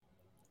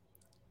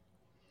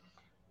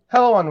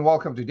Hello and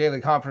welcome to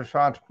Daily Conference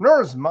for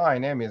Entrepreneurs. My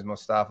name is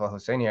Mustafa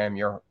Hosseini. I am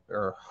your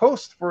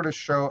host for the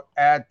show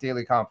at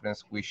Daily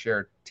Confidence. We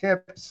share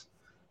tips,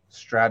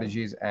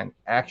 strategies, and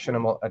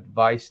actionable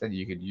advice that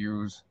you could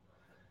use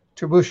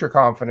to boost your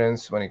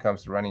confidence when it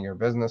comes to running your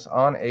business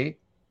on a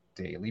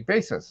daily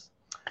basis.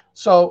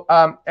 So,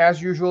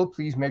 as usual,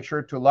 please make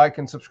sure to like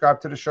and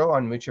subscribe to the show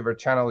on whichever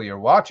channel you're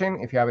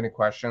watching. If you have any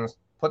questions,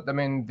 put them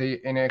in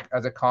it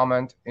as a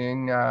comment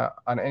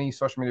on any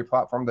social media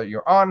platform that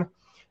you're on.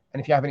 And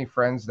if you have any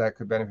friends that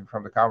could benefit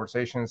from the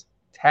conversations,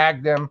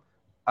 tag them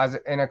as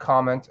in a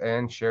comment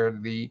and share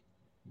the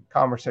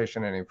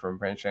conversation and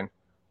information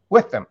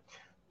with them.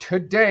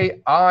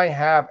 Today, I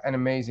have an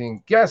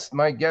amazing guest.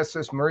 My guest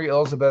is Marie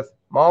Elizabeth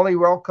Molly.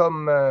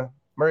 Welcome,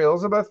 Marie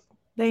Elizabeth.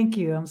 Thank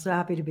you. I'm so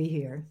happy to be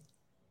here.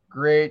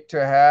 Great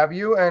to have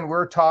you. And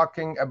we're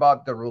talking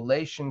about the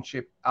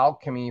relationship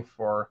alchemy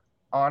for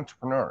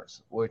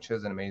entrepreneurs, which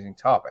is an amazing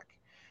topic.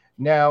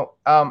 Now,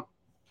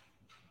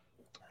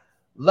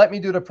 let me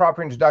do the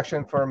proper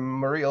introduction for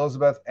Marie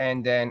Elizabeth,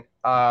 and then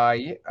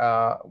we're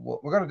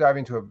going to dive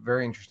into a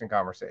very interesting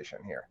conversation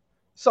here.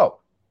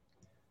 So,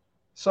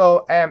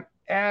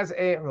 as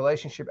a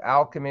relationship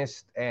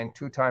alchemist and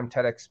two-time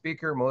TEDx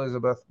speaker,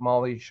 Elizabeth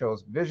Molly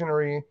shows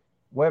visionary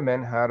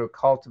women how to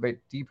cultivate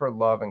deeper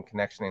love and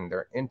connection in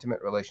their intimate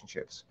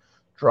relationships.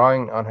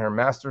 Drawing on her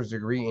master's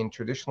degree in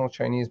traditional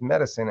Chinese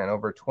medicine and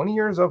over 20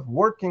 years of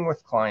working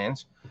with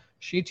clients,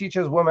 she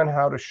teaches women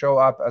how to show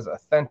up as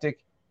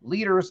authentic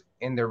leaders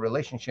in their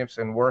relationships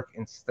and work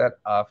instead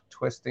of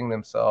twisting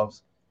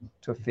themselves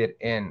to fit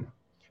in.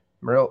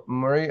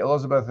 Marie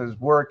Elizabeth's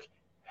work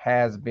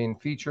has been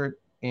featured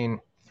in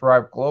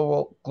Thrive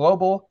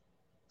Global,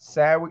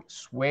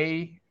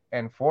 Sway,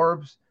 and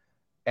Forbes,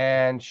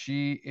 and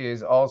she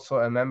is also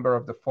a member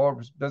of the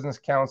Forbes Business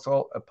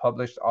Council, a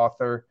published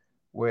author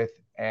with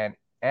an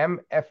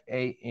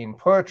MFA in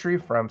poetry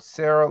from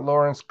Sarah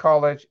Lawrence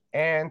College,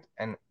 and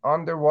an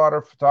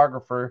underwater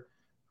photographer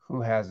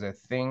who has a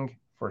thing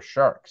for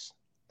sharks.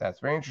 That's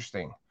very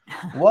interesting.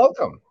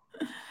 Welcome.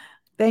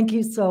 Thank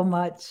you so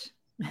much.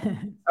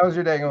 How's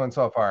your day going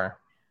so far?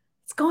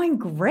 It's going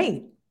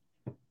great.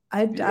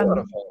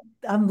 Beautiful.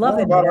 I'm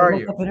loving it. I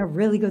woke up in a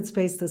really good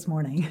space this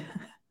morning.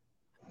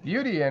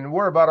 Beauty. And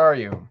whereabout are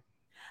you?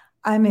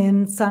 I'm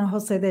in San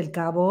Jose del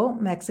Cabo,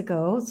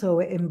 Mexico,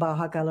 so in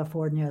Baja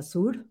California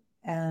Sur.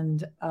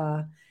 And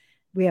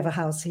we have a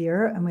house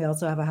here, and we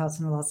also have a house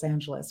in Los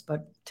Angeles.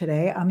 But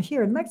today I'm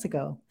here in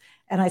Mexico.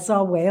 And I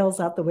saw whales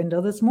out the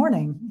window this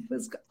morning. It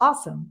was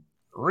awesome.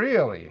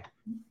 Really?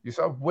 You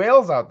saw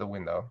whales out the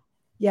window?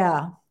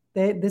 Yeah.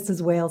 This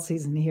is whale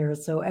season here.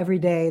 So every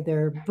day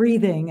they're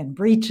breathing and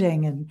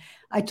breaching. And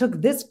I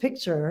took this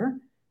picture.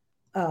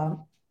 I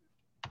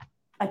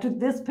took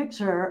this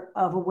picture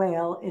of a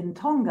whale in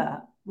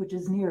Tonga, which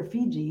is near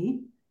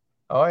Fiji.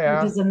 Oh,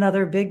 yeah. Which is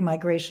another big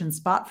migration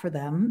spot for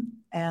them.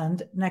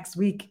 And next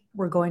week,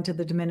 we're going to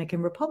the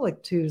Dominican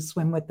Republic to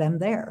swim with them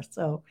there.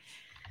 So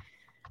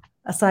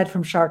aside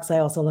from sharks, I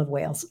also love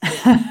whales.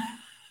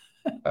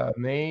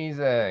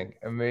 Amazing.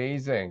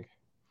 Amazing.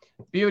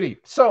 Beauty.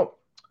 So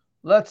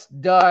let's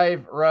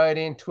dive right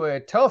into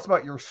it. Tell us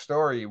about your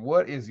story.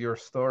 What is your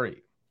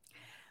story?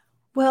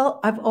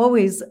 Well, I've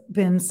always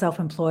been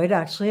self-employed.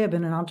 Actually, I've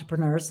been an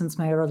entrepreneur since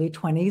my early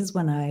 20s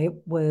when I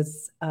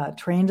was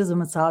trained as a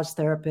massage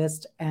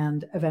therapist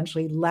and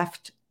eventually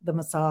left the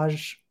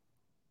massage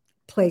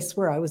place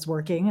where I was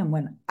working and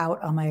went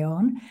out on my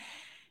own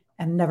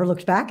and never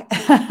looked back.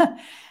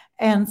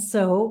 And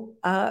so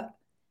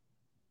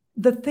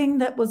the thing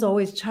that was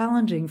always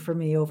challenging for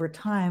me over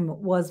time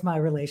was my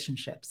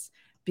relationships,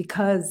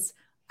 because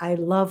I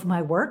love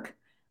my work.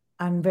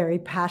 I'm very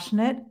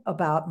passionate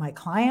about my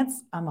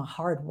clients. I'm a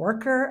hard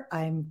worker.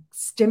 I'm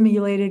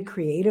stimulated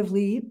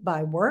creatively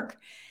by work.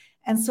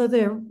 And so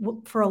there,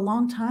 for a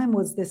long time,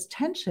 was this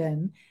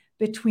tension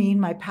between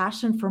my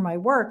passion for my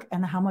work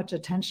and how much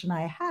attention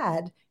I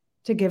had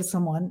to give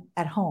someone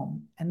at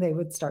home. And they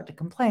would start to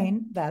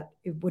complain that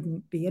it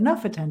wouldn't be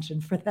enough attention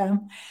for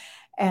them.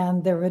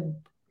 And there would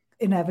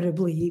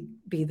inevitably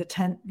be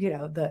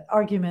the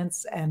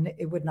arguments, and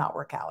it would not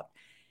work out.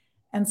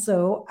 And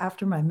so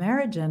after my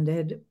marriage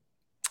ended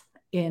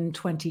in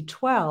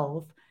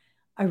 2012,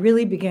 I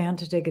really began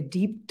to take a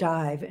deep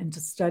dive into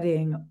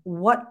studying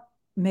what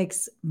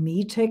makes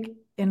me tick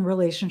in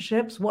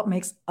relationships, what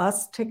makes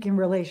us tick in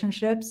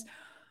relationships,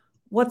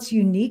 what's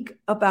unique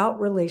about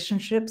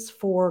relationships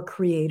for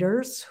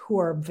creators who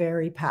are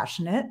very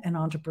passionate and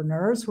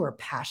entrepreneurs who are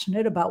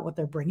passionate about what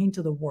they're bringing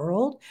to the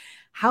world.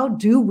 How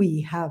do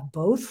we have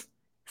both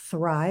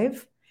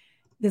thrive?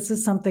 This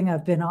is something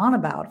I've been on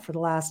about for the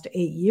last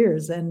 8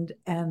 years. And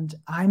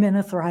I'm in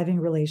a thriving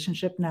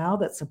relationship now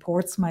that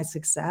supports my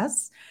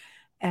success.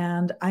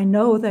 And I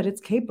know that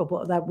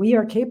that we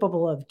are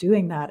capable of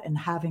doing that and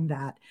having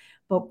that.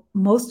 But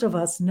most of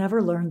us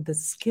never learned the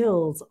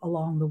skills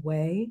along the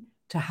way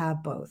to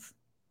have both.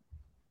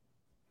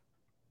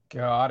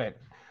 Got it.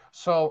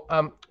 So,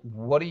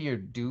 what do you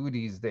do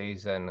these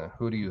days, and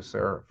who do you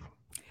serve?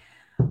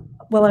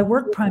 Well, I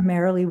work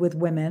primarily with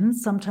women,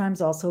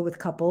 sometimes also with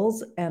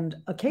couples, and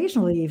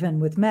occasionally even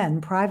with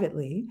men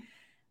privately.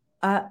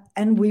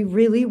 And we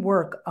really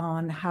work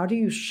on how do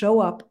you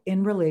show up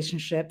in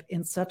relationship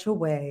in such a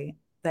way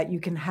that you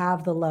can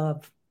have the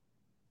love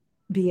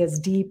be as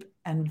deep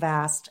and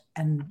vast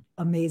and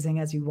amazing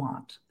as you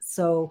want.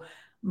 So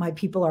my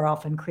people are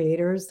often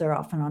creators, they're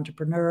often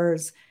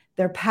entrepreneurs,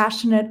 they're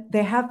passionate,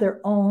 they have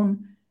their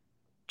own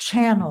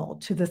channel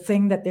to the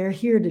thing that they're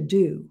here to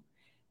do.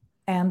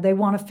 And they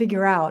want to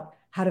figure out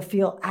how to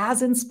feel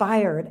as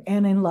inspired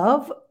and in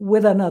love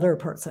with another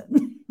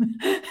person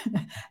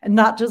and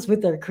not just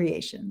with their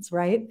creations,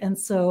 right? And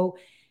so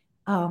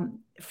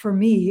for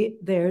me,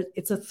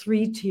 it's a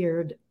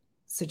three-tiered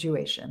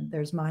situation.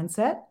 There's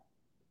mindset.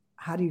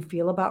 How do you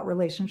feel about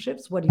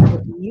relationships? What do you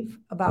believe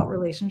about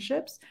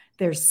relationships?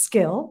 There's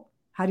skill.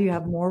 How do you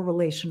have more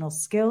relational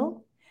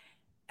skill?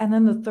 And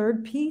then the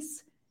third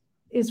piece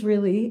is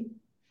really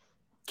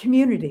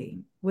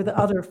community with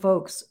other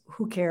folks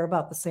who care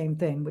about the same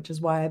thing, which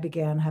is why I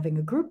began having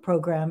a group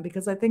program,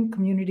 because I think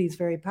community is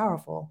very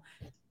powerful.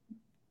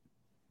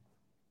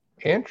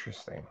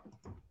 Interesting.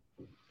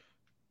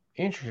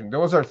 Interesting.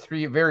 Those are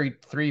three very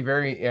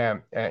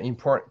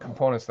important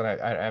components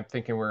that I'm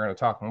thinking we're going to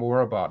talk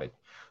more about it.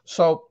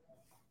 So,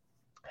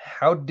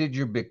 how did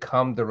you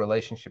become the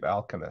relationship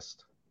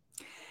alchemist?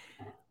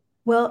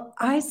 Well,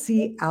 I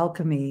see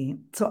alchemy.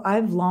 So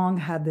I've long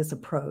had this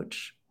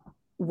approach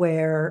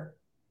where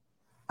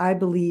I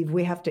believe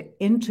we have to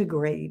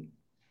integrate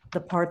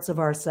the parts of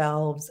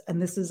ourselves, and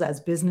this is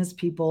as business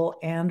people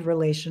and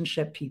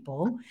relationship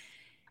people.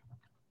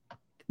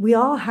 We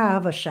all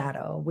have a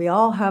shadow. We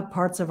all have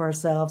parts of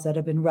ourselves that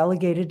have been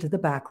relegated to the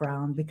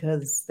background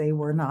because they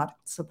were not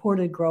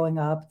supported growing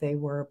up. They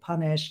were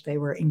punished. They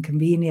were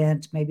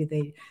inconvenient. Maybe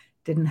they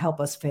didn't help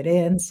us fit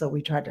in, so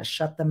we tried to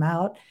shut them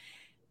out.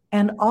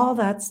 And all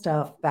that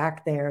stuff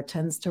back there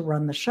tends to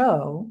run the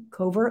show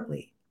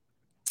covertly.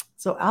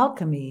 So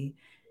alchemy,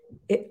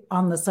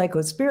 on the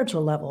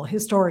psycho-spiritual level,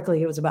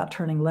 historically, it was about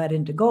turning lead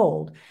into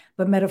gold.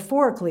 But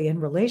metaphorically, in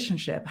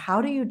relationship, how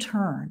do you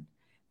turn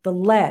the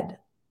lead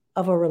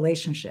of a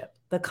relationship,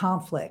 the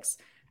conflicts,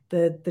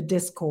 the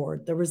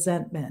discord, the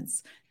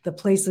resentments, the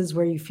places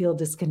where you feel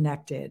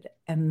disconnected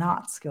and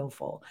not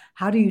skillful?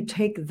 How do you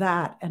take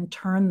that and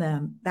turn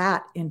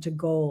that into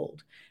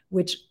gold,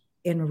 which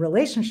in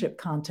relationship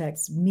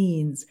context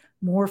means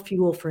more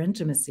fuel for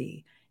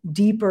intimacy,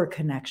 deeper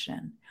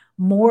connection,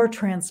 more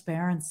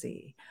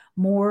transparency,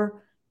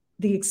 more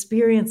the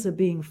experience of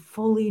being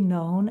fully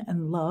known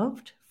and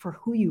loved for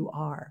who you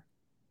are,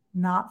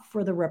 not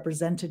for the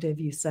representative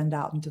you send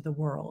out into the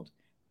world,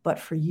 but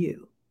for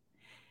you.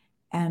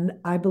 And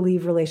I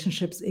believe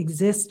relationships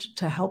exist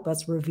to help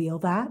us reveal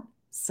that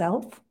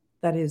self,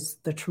 that is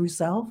the true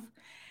self.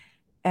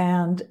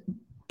 And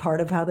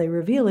part of how they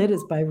reveal it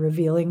is by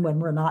revealing when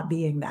we're not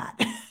being that.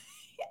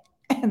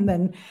 And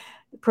then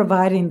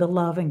providing the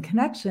love and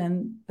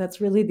connection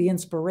that's really the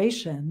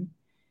inspiration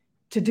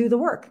to do the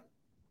work.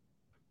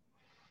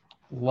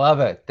 Love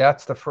it.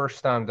 That's the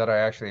first time that I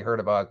actually heard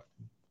about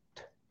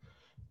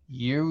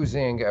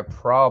using a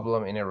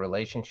problem in a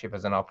relationship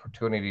as an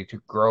opportunity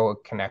to grow,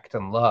 connect,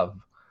 and love,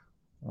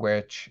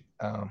 which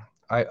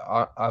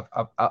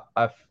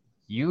I've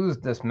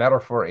used this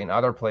metaphor in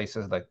other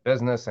places like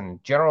business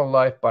and general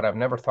life, but I've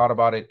never thought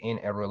about it in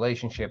a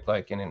relationship,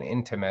 like in an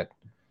intimate,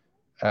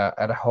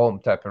 at a home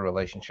type of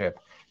relationship.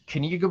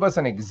 Can you give us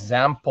an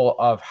example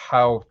of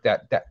how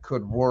that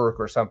could work,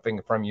 or something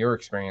from your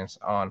experience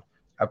on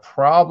a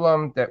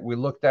problem that we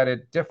looked at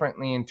it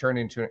differently and turned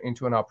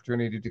into an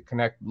opportunity to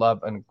connect,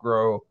 love, and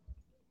grow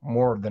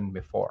more than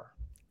before?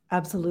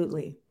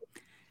 Absolutely.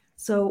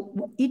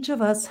 So each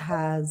of us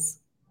has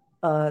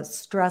a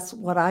stress,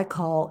 what I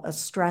call a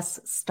stress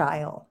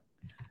style.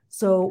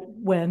 So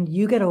when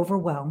you get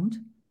overwhelmed,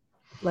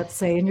 let's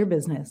say in your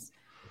business,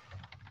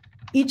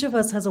 each of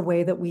us has a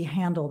way that we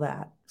handle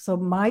that. So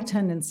my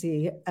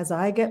tendency, as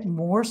I get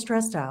more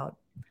stressed out,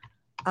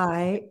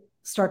 I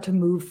start to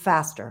move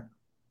faster.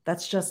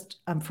 That's just,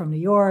 I'm from New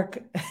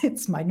York.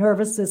 It's my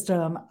nervous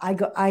system. I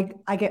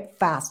get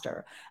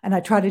faster and I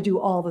try to do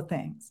all the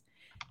things.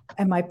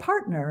 And my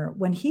partner,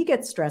 when he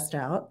gets stressed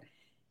out,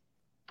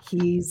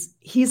 he's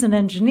an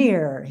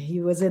engineer.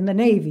 He was in the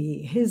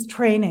Navy. His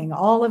training,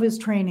 all of his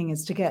training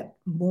is to get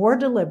more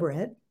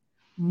deliberate,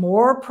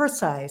 more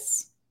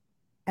precise,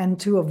 and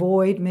to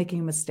avoid making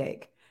a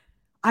mistake.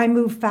 I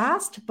move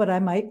fast, but I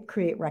might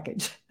create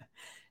wreckage.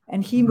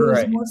 And he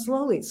moves Right. more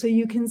slowly. So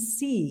you can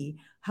see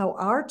how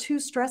our two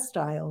stress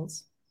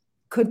styles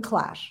could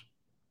clash,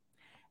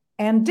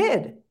 and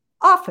did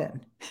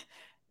often,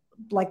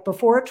 like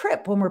before a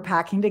trip when we're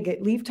packing to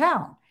leave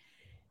town,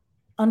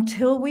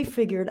 until we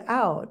figured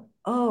out,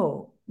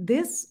 oh,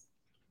 this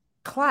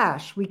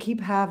clash we keep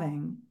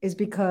having is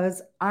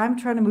because I'm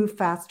trying to move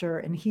faster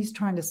and he's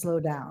trying to slow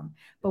down.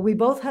 But we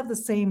both have the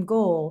same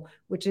goal,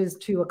 which is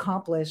to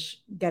accomplish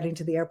getting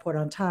to the airport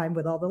on time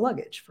with all the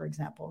luggage, for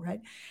example,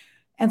 right?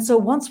 And so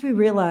once we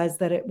realized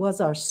that it was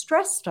our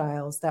stress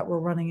styles that were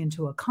running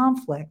into a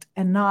conflict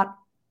and not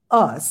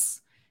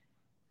us,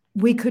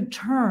 we could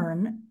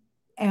turn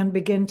and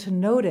begin to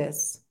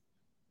notice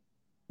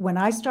when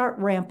I start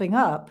ramping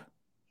up,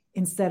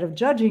 instead of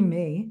judging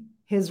me,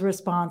 his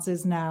response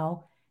is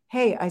now,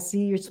 hey, I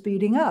see you're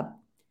speeding up.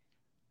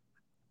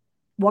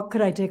 What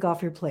could I take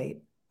off your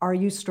plate? Are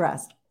you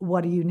stressed?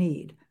 What do you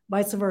need?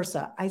 Vice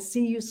versa. I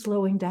see you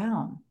slowing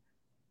down.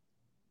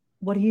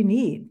 What do you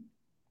need?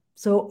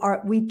 So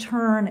we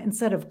turn,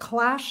 instead of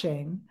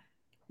clashing,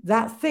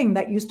 that thing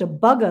that used to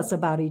bug us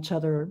about each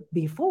other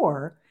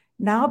before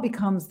now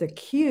becomes the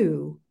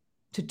cue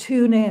to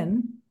tune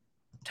in,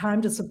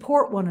 time to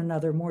support one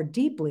another more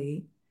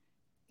deeply,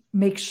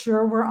 make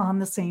sure we're on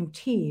the same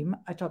team.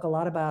 I talk a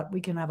lot about,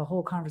 we can have a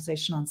whole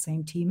conversation on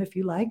same team if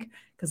you like,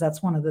 because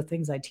that's one of the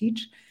things I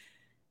teach,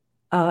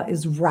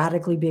 is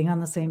radically being on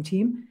the same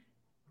team.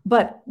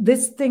 But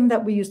this thing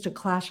that we used to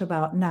clash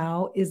about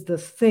now is the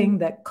thing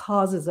that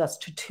causes us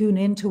to tune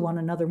into one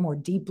another more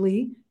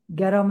deeply,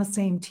 get on the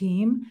same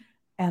team,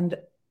 and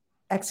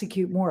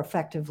execute more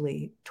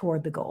effectively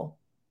toward the goal.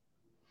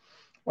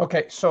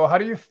 Okay, so how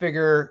do you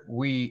figure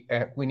we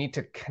need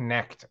to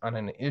connect on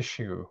an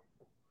issue?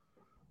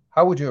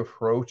 How would you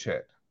approach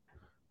it?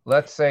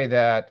 Let's say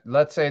that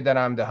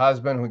I'm the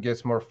husband who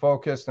gets more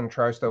focused and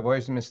tries to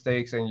avoid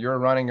mistakes, and you're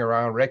running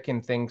around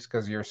wrecking things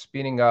because you're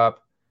speeding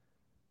up.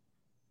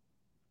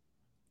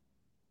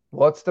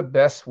 What's the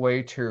best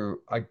way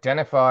to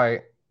identify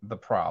the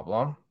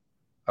problem,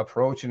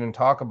 approach it and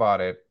talk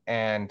about it,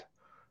 and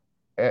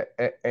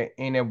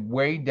in a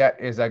way that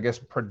is, I guess,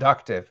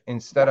 productive,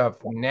 instead of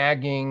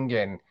nagging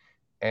and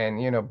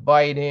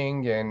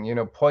biting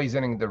and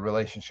poisoning the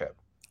relationship?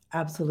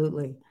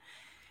 Absolutely.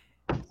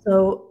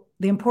 So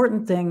the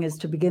important thing is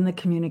to begin the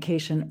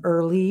communication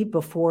early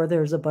before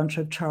there's a bunch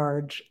of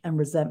charge and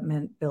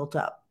resentment built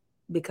up.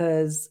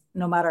 Because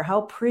no matter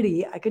how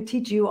pretty, I could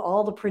teach you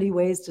all the pretty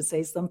ways to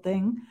say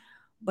something,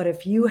 but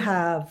if you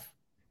have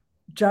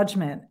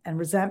judgment and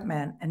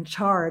resentment and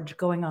charge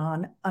going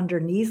on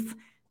underneath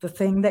the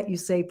thing that you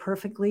say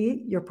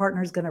perfectly, your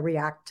partner is going to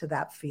react to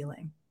that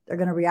feeling. They're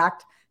going to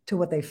react to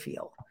what they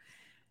feel.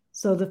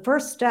 So the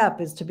first step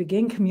is to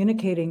begin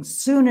communicating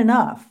soon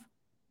enough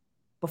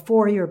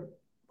before you're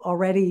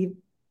already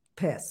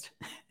pissed.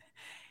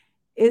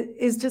 It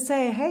is to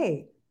say,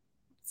 hey,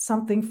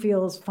 something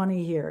feels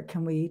funny here.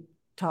 Can we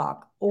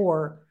talk?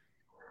 Or,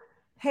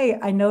 hey,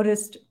 I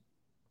noticed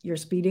you're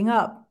speeding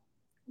up.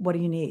 What do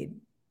you need?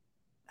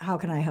 How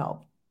can I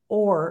help?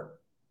 Or,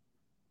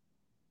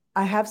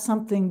 I have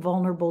something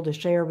vulnerable to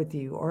share with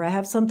you, or I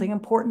have something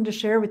important to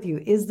share with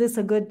you. Is this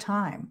a good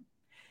time?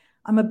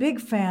 I'm a big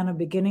fan of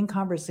beginning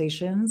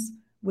conversations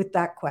with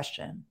that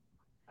question.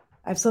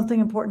 I have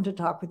something important to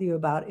talk with you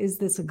about. Is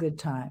this a good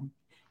time?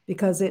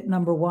 Because it,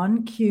 number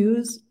one,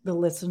 cues the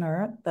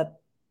listener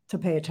to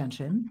pay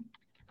attention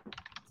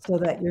so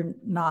that you're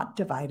not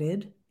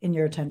divided in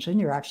your attention.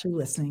 You're actually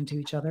listening to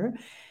each other.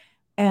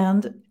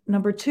 And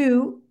number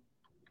two,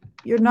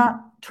 you're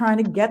not trying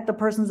to get the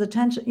person's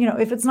attention.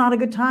 If it's not a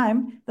good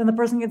time, then the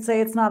person can say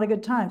it's not a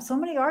good time. So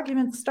many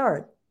arguments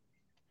start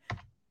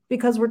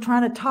because we're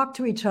trying to talk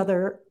to each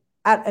other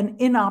at an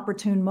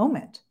inopportune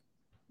moment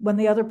when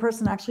the other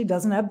person actually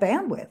doesn't have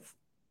bandwidth.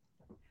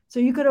 So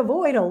you could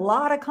avoid a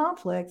lot of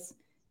conflicts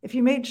if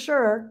you made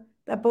sure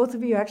that both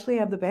of you actually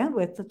have the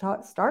bandwidth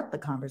to start the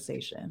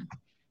conversation.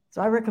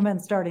 So I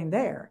recommend starting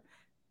there.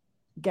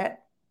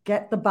 Get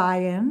the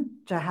buy-in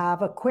to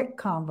have a quick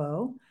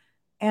convo,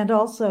 and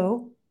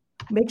also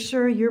make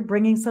sure you're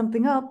bringing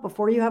something up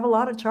before you have a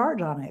lot of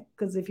charge on it.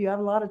 Because if you have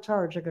a lot of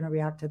charge, you're going to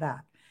react to that.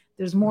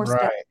 There's more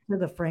steps to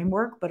the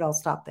framework, but I'll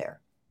stop there.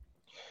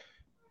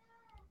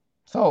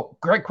 So,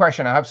 great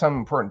question. I have something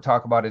important to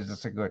talk about. Is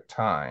this a good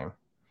time?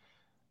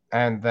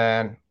 And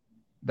then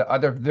the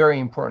other very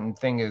important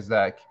thing is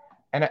that,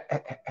 and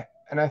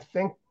I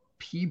think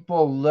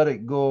people let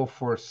it go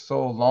for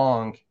so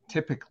long,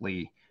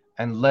 typically,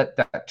 and let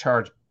that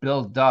charge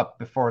build up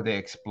before they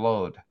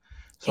explode.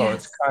 So yes.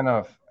 It's kind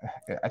of,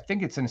 I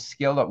think it's a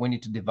skill that we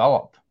need to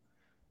develop.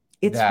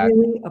 It's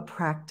really a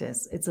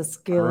practice. It's a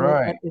skill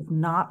that is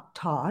not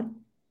taught,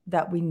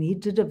 that we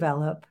need to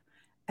develop.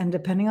 And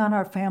depending on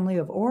our family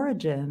of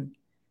origin,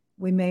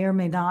 we may or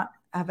may not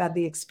have had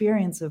the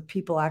experience of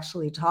people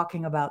actually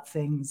talking about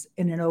things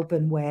in an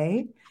open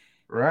way.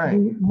 Right.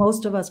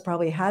 Most of us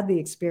probably had the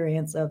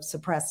experience of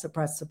suppress,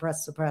 suppress,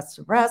 suppress, suppress,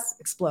 suppress,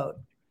 explode.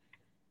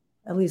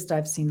 At least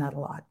I've seen that a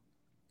lot.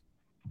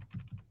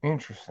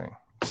 Interesting.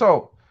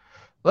 So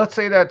let's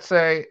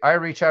say I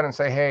reach out and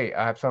say, hey,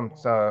 I have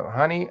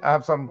honey, I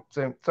have some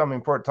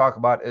important to talk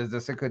about. Is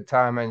this a good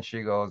time? And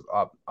she goes,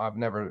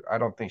 I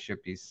don't think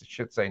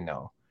should say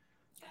no.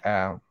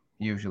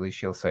 Usually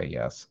she'll say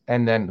yes.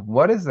 And then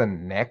what is the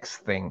next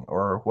thing,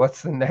 or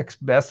what's the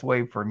next best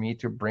way for me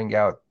to bring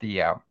out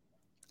the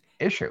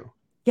issue?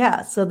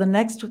 Yeah. So the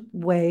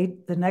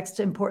next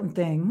important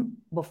thing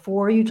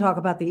before you talk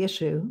about the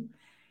issue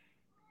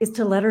is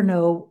to let her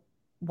know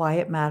why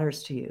it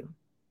matters to you.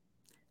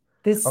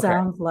 This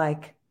sounds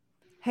like,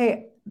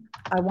 hey,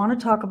 I want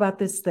to talk about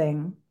this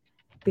thing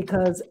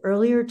because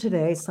earlier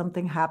today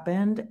something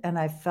happened and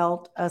I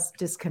felt us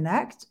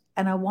disconnect.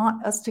 and I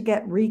want us to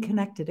get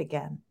reconnected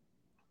again.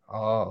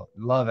 Oh,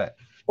 love it.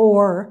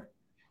 Or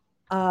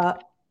I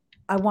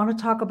want to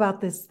talk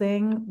about this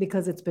thing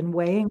because it's been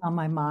weighing on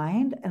my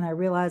mind and I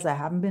realize I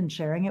haven't been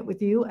sharing it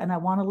with you and I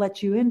want to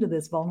let you into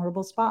this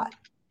vulnerable spot.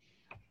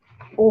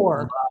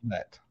 Or, Love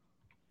it.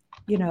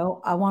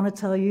 I want to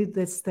tell you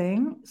this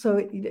thing.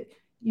 So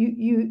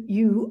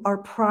you are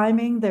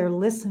priming their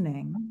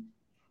listening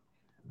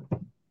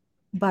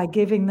by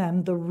giving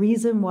them the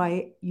reason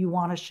why you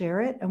want to share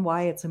it and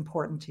why it's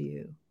important to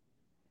you.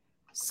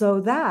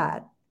 So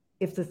that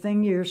if the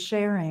thing you're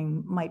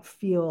sharing might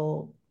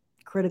feel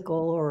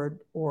critical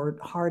or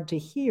hard to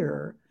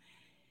hear,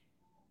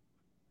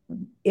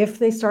 if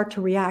they start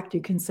to react,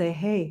 you can say,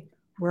 hey,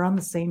 we're on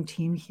the same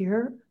team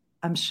here.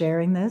 I'm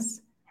sharing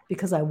this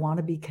because I want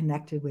to be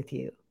connected with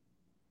you.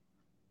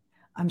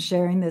 I'm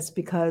sharing this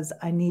because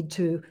I need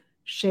to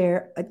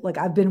share, like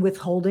I've been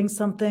withholding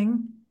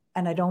something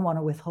and I don't want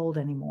to withhold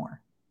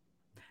anymore.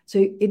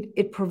 So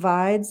it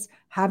provides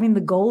having the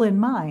goal in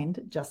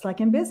mind, just like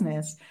in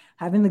business,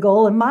 having the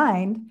goal in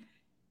mind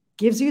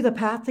gives you the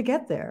path to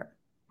get there,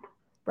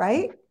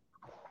 right?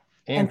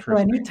 And so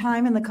any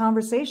time in the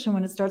conversation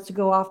when it starts to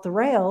go off the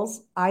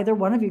rails, either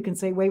one of you can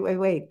say,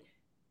 wait.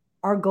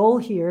 Our goal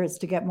here is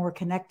to get more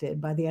connected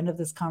by the end of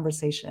this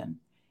conversation.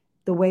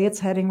 The way it's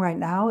heading right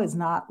now is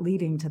not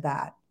leading to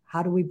that.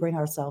 How do we bring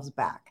ourselves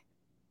back?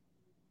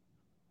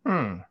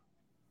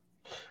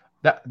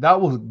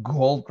 That was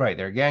gold right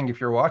there. Gang,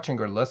 if you're watching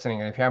or listening,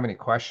 and if you have any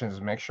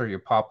questions, make sure you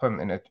pop them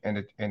in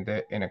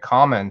a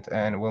comment,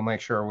 and we'll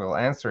make sure we'll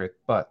answer it.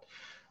 But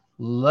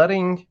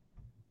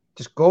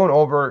just going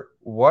over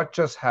what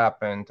just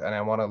happened, and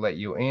I want to let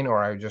you in,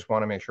 or I just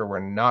want to make sure we're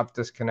not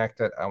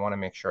disconnected. I want to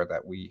make sure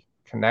that we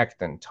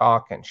connect and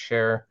talk and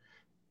share,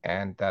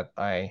 and that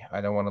I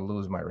don't want to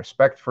lose my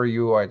respect for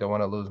you. I don't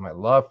want to lose my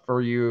love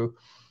for you,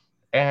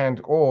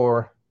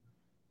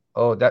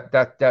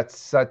 that's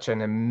such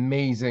an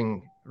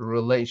amazing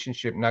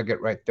relationship nugget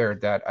right there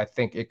that I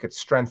think it could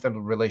strengthen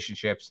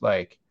relationships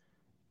like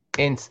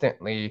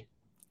instantly,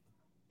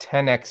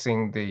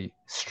 10xing the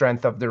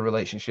strength of the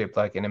relationship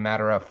like in a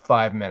matter of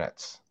 5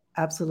 minutes.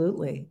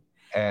 Absolutely.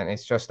 And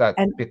it's just that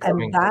and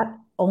that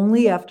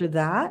only after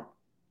that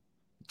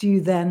do you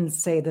then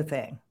say the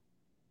thing.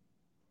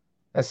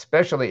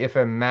 Especially if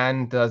a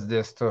man does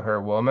this to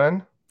her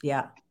woman.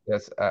 Yeah.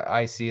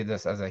 I see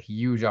this as a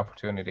huge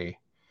opportunity.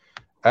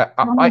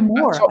 Tell me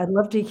more. I'd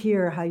love to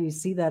hear how you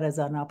see that as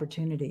an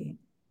opportunity.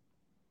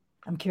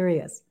 I'm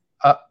curious.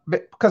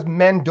 Because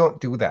men don't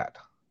do that.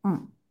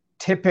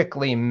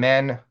 Typically,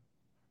 men,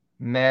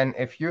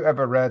 if you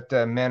ever read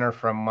Men Are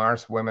From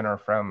Mars, Women Are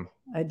From...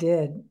 I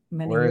did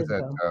many where years is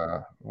it?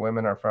 ago.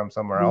 Women are from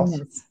somewhere else.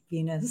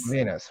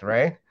 Venus,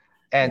 right?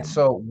 And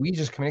so we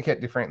just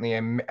communicate differently.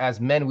 And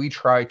as men, we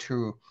try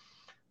to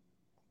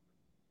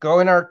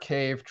go in our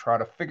cave, try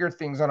to figure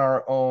things on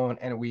our own,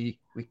 and we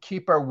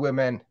keep our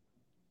women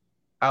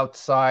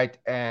outside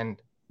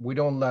and we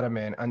don't let them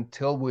in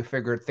until we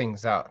figure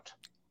things out.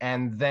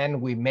 And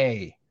then we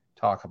may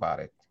talk about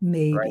it.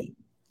 Maybe. Right?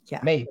 Yeah.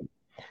 Maybe.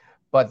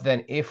 But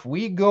then if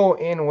we go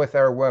in with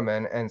our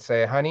women and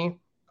say, honey,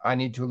 I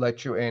need to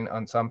let you in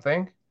on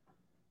something,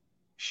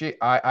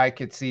 I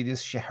could see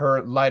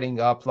her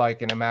lighting up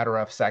like in a matter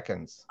of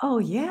seconds. Oh,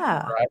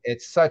 yeah. Right?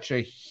 It's such a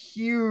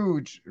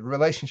huge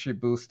relationship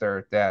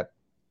booster that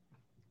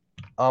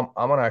I'm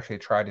going to actually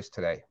try this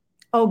today.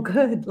 Oh,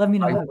 good. Let me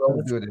know. I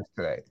will do this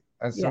today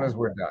as soon as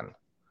we're done.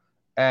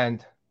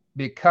 And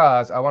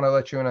because I want to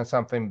let you in on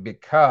something,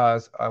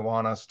 because I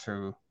want us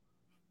to,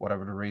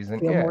 whatever the reason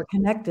feel more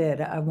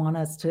connected. I want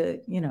us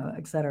to,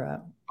 et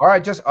cetera. Or I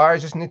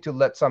just need to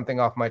let something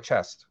off my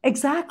chest.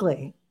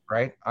 Exactly.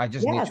 Right? I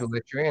just need to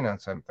let you in on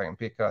something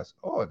because,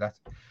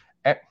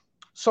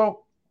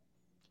 so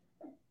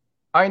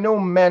I know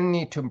men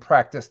need to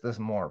practice this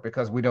more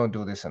because we don't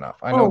do this enough.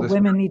 I know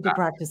women need to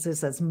practice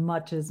this as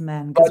much as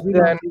men because we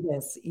don't do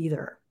this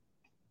either.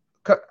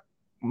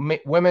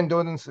 Women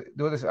don't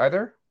do this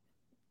either?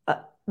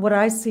 What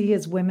I see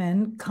is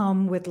women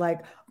come with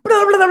like, whether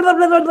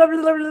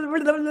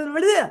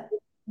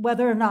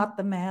or not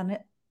the man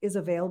is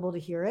available to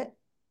hear it.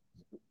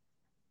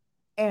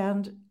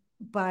 And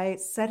by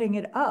setting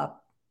it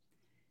up,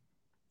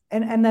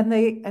 and then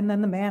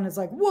the man is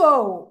like,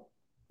 whoa,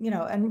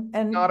 and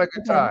not a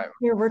good time.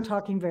 Here we're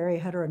talking very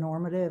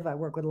heteronormative. I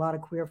work with a lot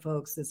of queer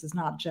folks. This is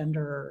not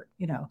gender,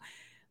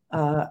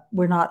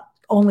 we're not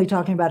only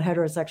talking about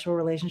heterosexual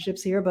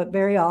relationships here, but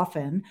very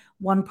often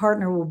one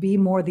partner will be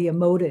more the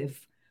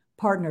emotive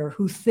partner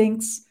who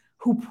thinks,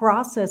 who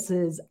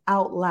processes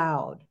out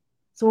loud.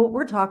 So what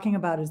we're talking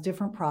about is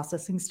different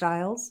processing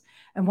styles.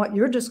 And what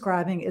you're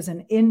describing is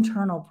an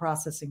internal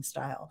processing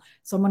style.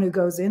 Someone who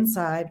goes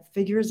inside,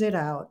 figures it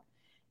out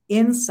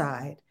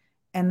inside,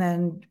 and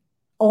then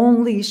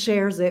only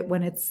shares it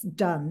when it's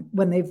done,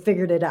 when they've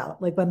figured it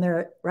out, like when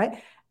they're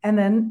right. And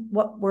then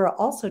what we're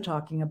also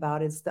talking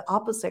about is the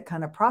opposite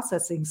kind of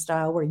processing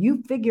style where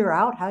you figure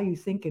out how you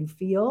think and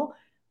feel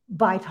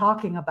by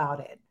talking about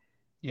it.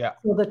 Yeah.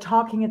 So the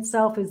talking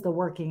itself is the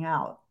working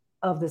out.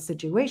 of the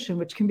situation,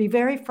 which can be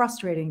very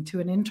frustrating to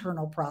an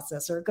internal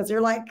processor because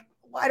you're like,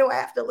 why do I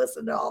have to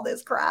listen to all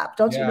this crap?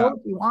 Don't you know Yeah.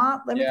 what you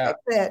want? Let me Yeah. fix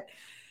it.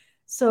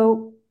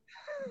 So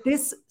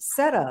this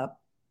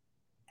setup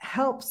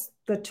helps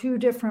the two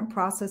different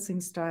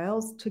processing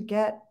styles to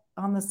get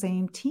on the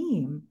same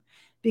team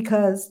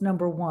because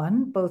number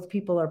one, both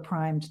people are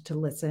primed to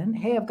listen.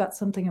 Hey, I've got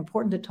something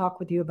important to talk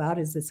with you about.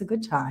 Is this a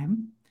good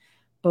time?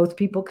 Both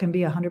people can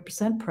be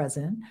 100%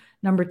 present.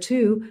 Number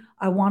two,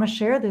 I want to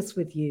share this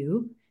with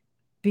you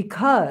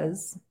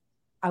because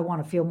I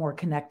want to feel more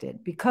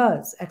connected,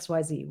 because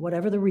XYZ,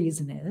 whatever the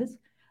reason is.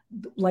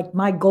 Like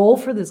my goal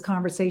for this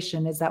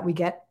conversation is that we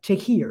get to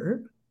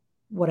hear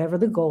whatever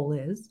the goal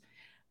is.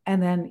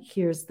 And then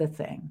here's the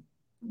thing,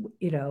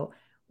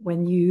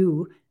 when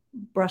you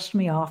brushed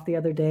me off the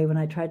other day when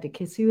I tried to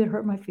kiss you, it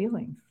hurt my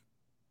feelings.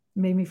 It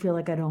made me feel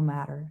like I don't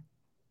matter.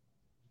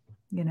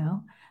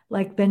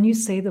 Like then you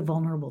say the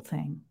vulnerable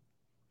thing.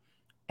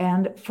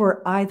 And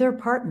for either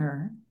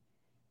partner,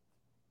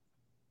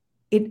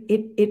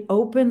 it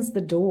opens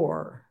the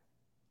door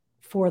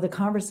for the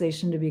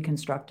conversation to be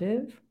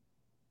constructive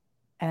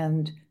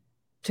and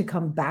to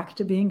come back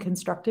to being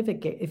constructive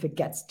if it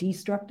gets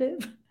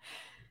destructive.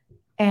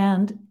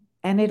 And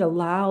it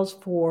allows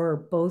for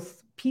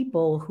both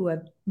people who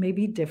have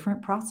maybe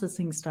different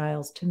processing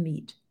styles to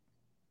meet.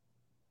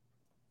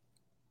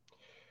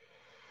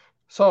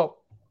 So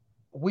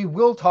we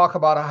will talk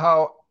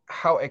about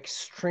how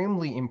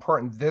extremely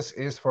important this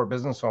is for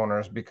business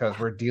owners because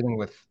we're dealing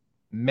with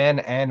men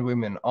and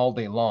women all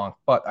day long.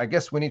 But I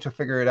guess we need to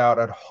figure it out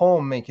at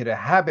home, make it a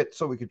habit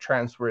so we could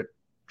transfer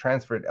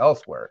it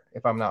elsewhere,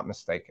 if I'm not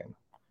mistaken.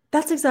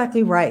 That's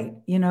exactly right.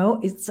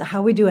 It's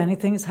how we do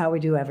anything is how we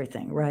do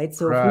everything, right?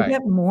 So if we Right.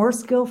 get more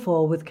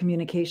skillful with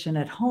communication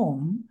at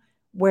home,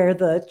 where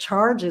the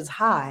charge is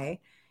high,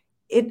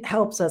 it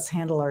helps us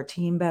handle our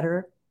team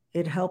better.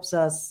 It helps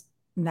us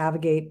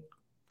navigate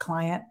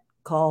client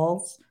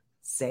calls,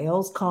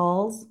 sales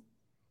calls,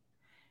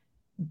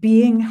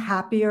 being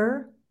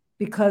happier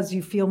because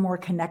you feel more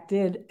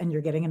connected and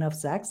you're getting enough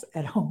sex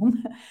at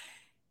home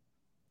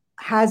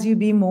has you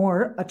be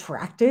more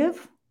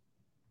attractive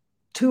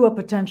to a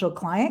potential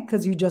client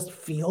because you just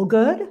feel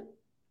good.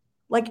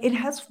 Like it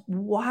has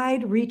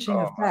wide reaching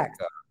Oh my effects.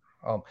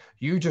 God.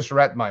 You just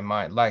read my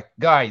mind. Like,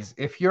 guys,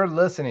 if you're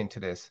listening to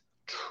this,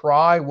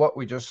 try what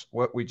we just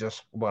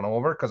went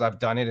over because I've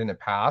done it in the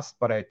past,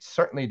 but I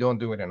certainly don't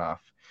do it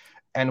enough.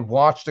 And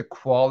watch the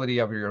quality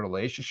of your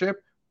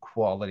relationship,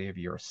 quality of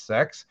your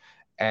sex,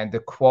 and the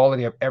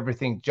quality of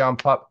everything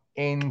jump up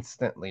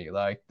instantly,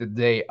 like the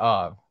day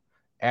of,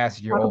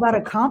 as you Talk about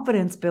open. a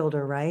confidence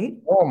builder, right?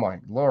 Oh my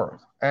Lord.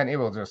 And it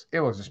will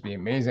just be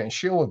amazing. And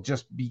she will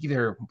just be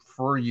there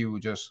for you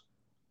just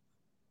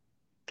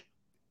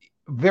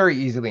very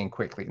easily and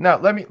quickly. Now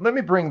let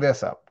me bring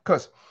this up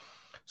because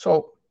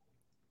so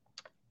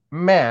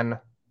men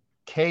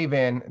cave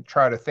in and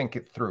try to think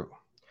it through.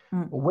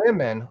 Mm.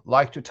 Women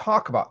like to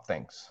talk about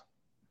things,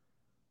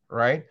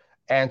 right?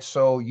 And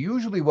so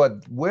usually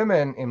what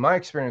women, in my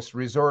experience,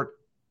 resort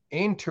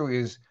into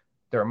is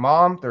their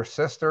mom, their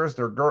sisters,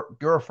 their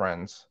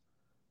girlfriends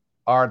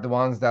are the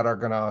ones that are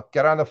gonna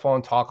get on the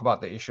phone, talk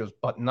about the issues,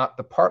 but not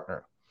the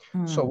partner.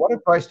 So Mm. what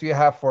advice do you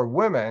have for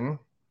women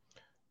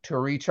to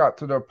reach out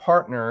to their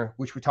partner,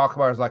 which we talk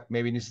about is like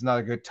maybe this is not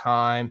a good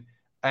time,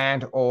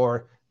 and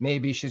or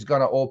maybe she's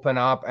gonna open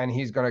up and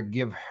he's gonna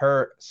give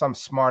her some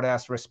smart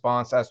ass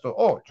response as to,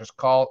 oh, just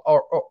call,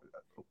 or oh,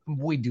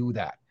 we do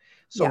that.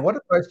 So Yeah, what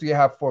advice do you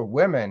have for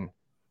women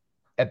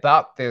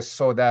about this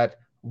so that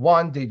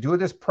one, they do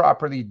this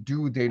properly,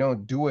 they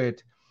don't do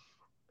it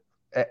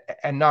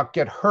and not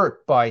get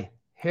hurt by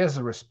his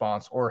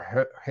response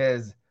or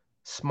his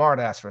smart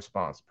ass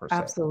response per se.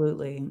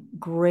 absolutely.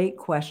 Great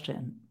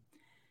question.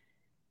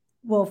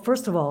 Well,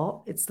 first of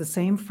all, it's the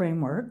same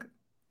framework.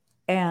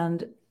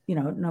 And,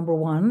 number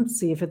one,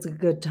 see if it's a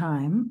good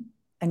time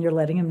and you're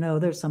letting him know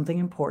there's something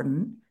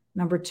important.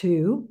 Number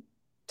two,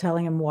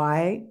 telling him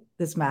why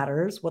this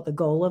matters, what the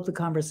goal of the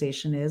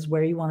conversation is,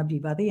 where you want to be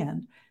by the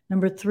end.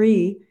 Number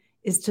three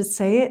is to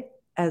say it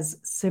as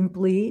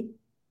simply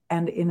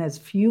and in as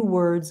few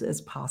words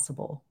as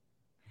possible.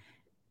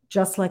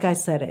 Just like I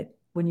said it,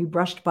 when you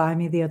brushed by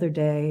me the other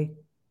day,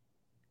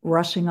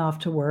 rushing off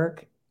to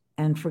work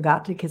and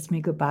forgot to kiss me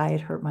goodbye,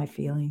 it hurt my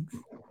feelings.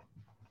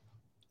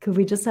 Could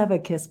we just have a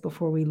kiss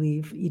before we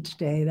leave each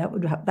day?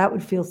 That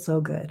would feel so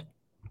good.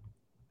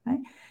 Right?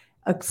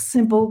 A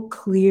simple,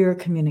 clear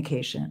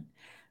communication.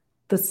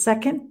 The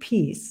second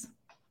piece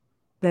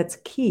that's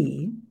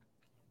key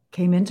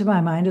came into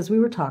my mind as we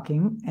were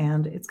talking,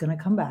 and it's going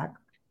to come back.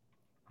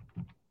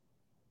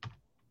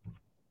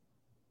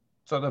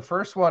 So the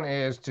first one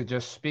is to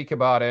just speak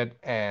about it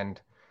and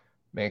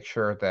make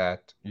sure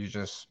that you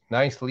just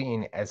nicely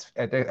in as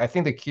I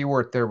think the key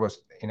word there was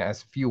in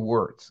as few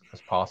words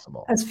as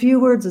possible. As few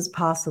words as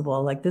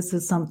possible. Like this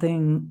is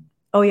something,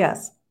 oh,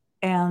 yes.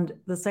 And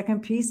the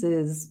second piece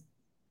is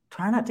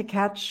try not to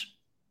catch,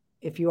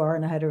 if you are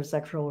in a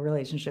heterosexual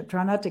relationship,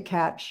 try not to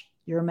catch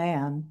your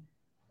man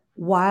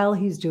while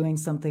he's doing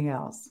something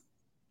else.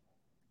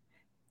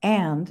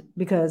 and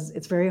because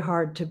it's very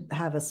hard to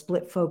have a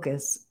split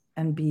focus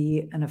and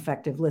be an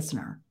effective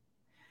listener.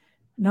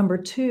 Number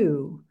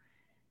two,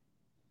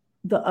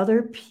 the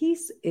other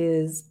piece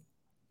is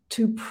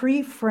to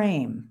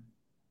pre-frame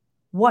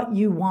what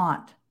you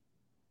want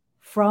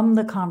from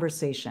the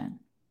conversation.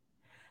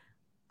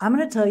 I'm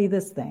going to tell you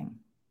this thing,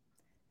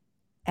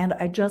 and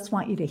I just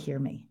want you to hear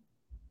me.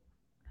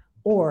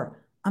 Or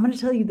I'm going to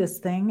tell you this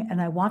thing,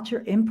 and I want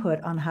your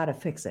input on how to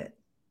fix it.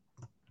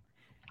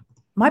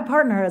 My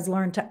partner has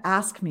learned to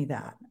ask me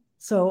that.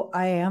 So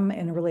I am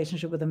in a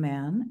relationship with a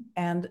man,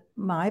 and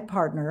my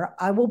partner,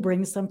 I will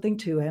bring something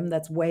to him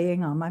that's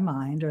weighing on my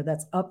mind or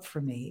that's up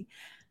for me.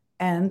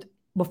 And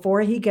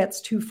before he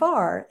gets too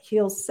far,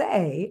 he'll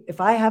say,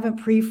 if I haven't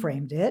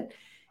pre-framed it,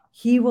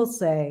 he will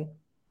say,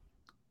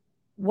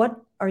 what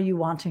are you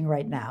wanting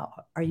right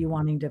now? Are you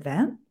wanting to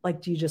vent?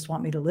 Like, do you just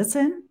want me to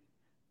listen?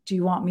 Do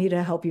you want me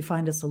to help you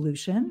find a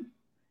solution?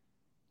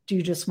 Do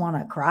you just want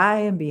to cry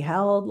and be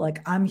held?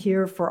 Like, I'm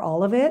here for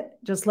all of it.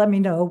 Just let me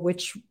know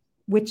which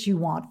you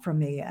want from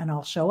me, and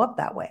I'll show up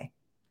that way.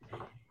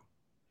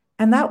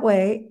 And that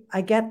way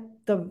I get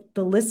the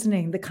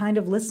listening, the kind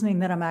of listening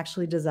that I'm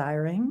actually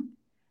desiring.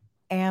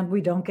 And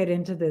we don't get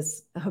into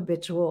this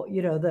habitual,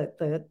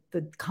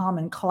 the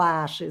common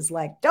clash is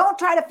like, don't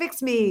try to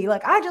fix me.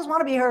 Like, I just want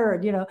to be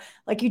heard,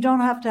 like you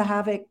don't have to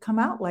have it come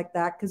out like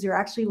that, because you're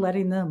actually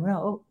letting them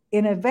know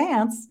in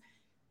advance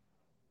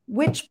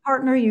which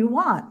partner you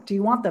want. Do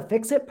you want the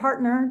fix it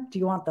partner? Do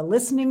you want the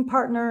listening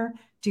partner?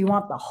 Do you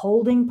want the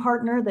holding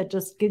partner that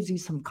just gives you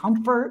some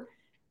comfort?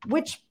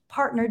 Which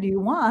partner do you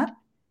want?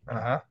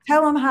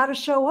 Tell him how to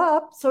show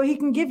up so he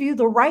can give you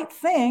the right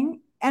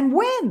thing and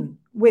win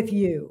with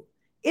you.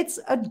 It's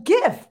a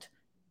gift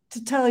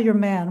to tell your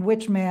man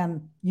which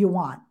man you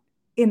want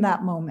in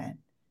that moment,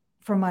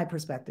 from my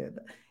perspective.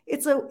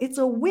 It's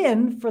a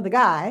win for the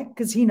guy,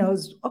 because he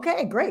knows,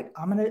 okay, great,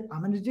 I'm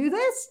gonna do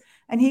this,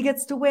 and he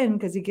gets to win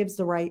because he gives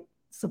the right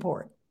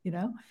support,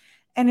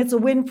 and it's a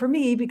win for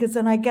me because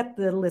then I get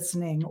the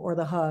listening or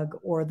the hug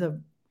or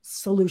the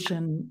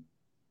solution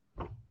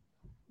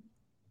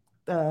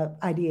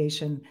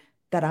ideation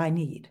that I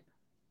need.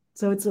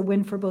 So it's a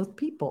win for both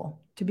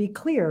people to be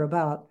clear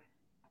about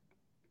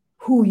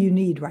who you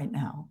need right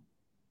now.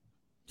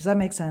 Does that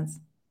make sense?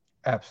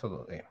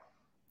 Absolutely.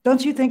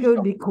 Don't you think it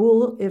would be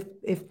cool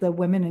if the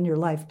women in your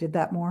life did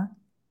that more?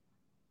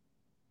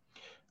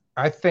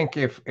 I think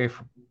if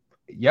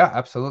yeah,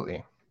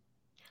 absolutely.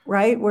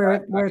 Right?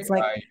 Where it's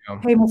like,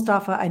 hey,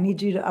 Mustafa,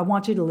 I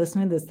want you to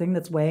listen to this thing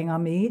that's weighing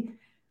on me,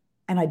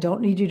 and I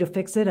don't need you to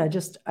fix it. I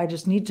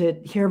just need to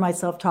hear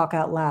myself talk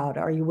out loud.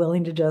 Are you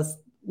willing to just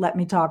let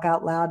me talk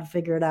out loud,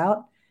 figure it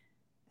out?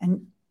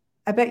 And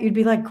I bet you'd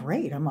be like,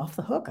 great, I'm off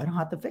the hook. I don't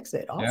have to fix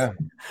it. Awesome.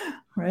 Yeah.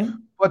 Right.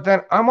 But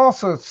then I'm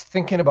also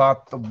thinking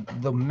about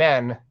the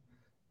men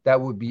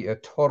that would be a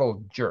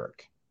total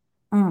jerk.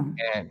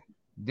 And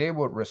they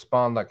would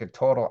respond like a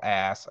total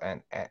ass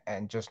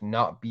and just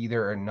not be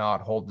there and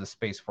not hold the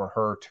space for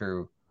her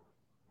to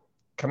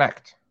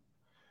connect.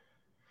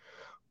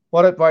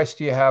 What advice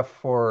do you have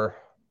for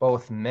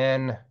both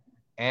men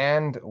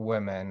and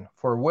women,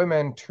 for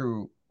women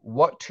to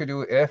what to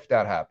do if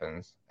that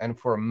happens, and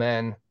for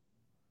men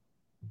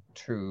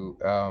to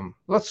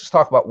let's just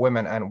talk about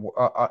women and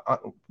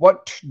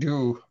what to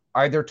do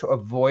either to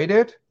avoid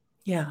it,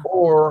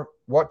 or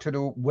what to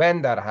do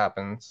when that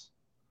happens.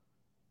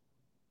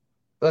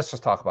 Let's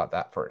just talk about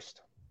that first.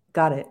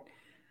 Got it.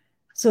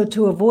 So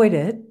to avoid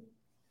it,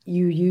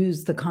 you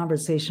use the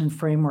conversation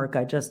framework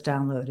I just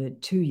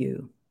downloaded to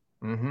you.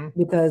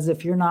 Because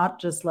if you're not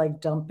just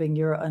like dumping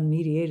your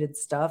unmediated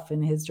stuff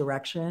in his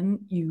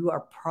direction, you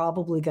are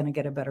probably going to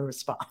get a better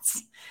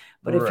response.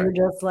 But if you're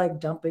just like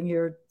dumping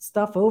your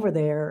stuff over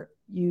there,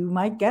 you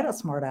might get a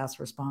smart ass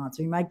response,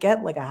 or you might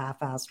get like a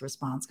half-assed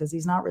response because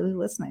he's not really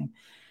listening.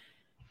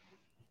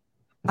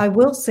 I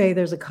will say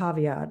there's a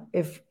caveat.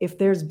 If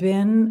there's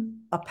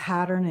been a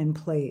pattern in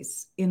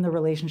place in the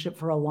relationship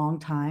for a long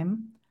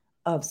time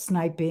of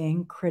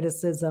sniping,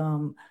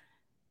 criticism,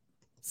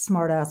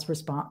 smart ass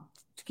response,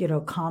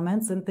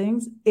 comments and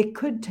things, it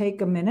could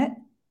take a minute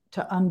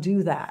to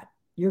undo that.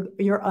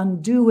 You're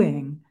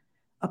undoing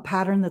a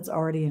pattern that's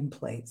already in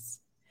place.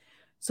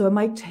 So it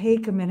might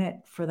take a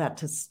minute for that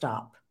to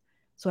stop.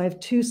 So I have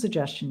two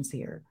suggestions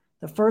here.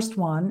 The first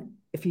one,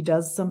 if he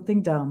does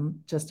something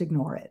dumb, just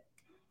ignore it.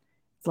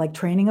 It's like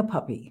training a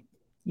puppy.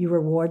 You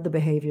reward the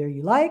behavior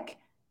you like,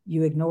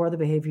 you ignore the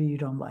behavior you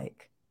don't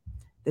like.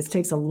 This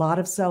takes a lot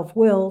of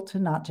self-will to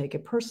not take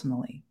it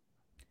personally.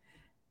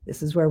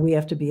 This is where we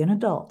have to be an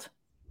adult.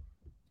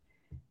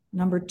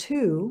 Number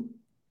two,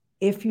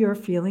 if your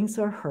feelings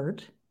are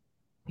hurt,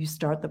 you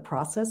start the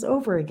process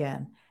over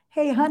again.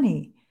 Hey,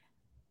 honey,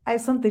 I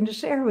have something to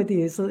share with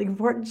you, something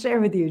important to share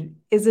with you.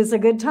 Is this a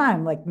good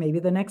time? Like maybe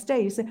the next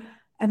day you say,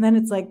 and then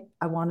it's like,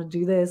 I want to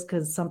do this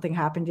because something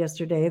happened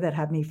yesterday that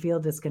had me feel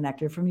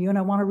disconnected from you and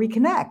I want to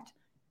reconnect.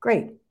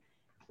 Great.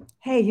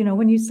 Hey,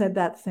 when you said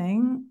that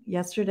thing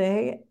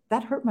yesterday,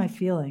 that hurt my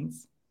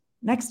feelings.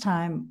 Next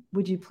time,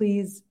 would you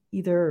please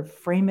either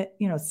frame it,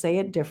 say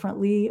it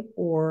differently,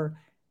 or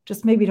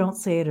Just maybe don't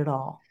say it at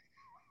all.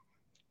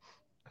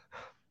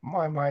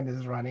 My mind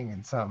is running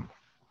in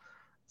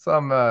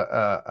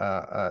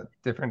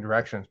different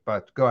directions,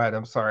 but go ahead.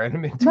 I'm sorry, I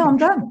didn't mean No, to I'm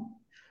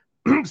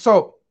done.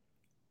 So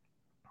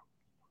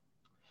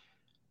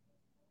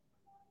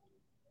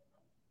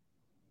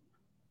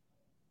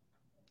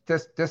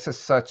this is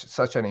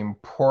such an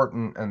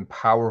important and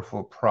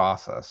powerful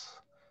process,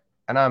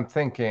 and I'm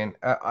thinking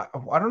I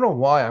don't know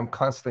why I'm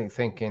constantly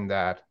thinking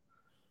that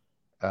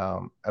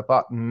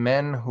about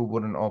men who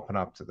wouldn't open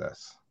up to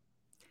this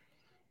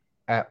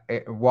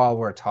while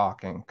we're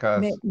talking, May,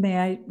 because may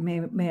I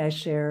may I and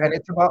share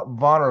it's about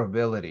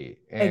vulnerability.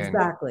 And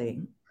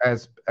exactly?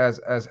 as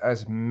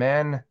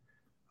men,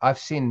 I've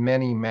seen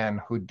many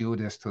men who do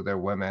this to their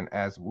women.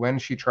 As when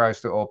she tries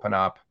to open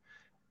up,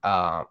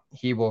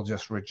 he will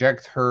just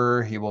reject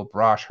her, he will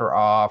brush her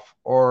off,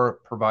 or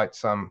provide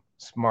some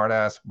smart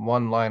ass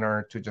one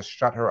liner to just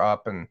shut her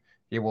up, and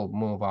he will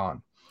move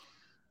on.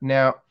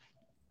 Now,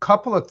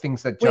 couple of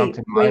things that jumped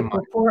in my Wait,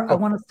 mind. before I Oh,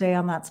 want to stay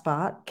on that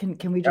spot. Can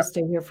we yeah, just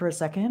stay here for a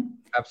second?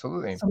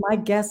 absolutely. So my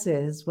guess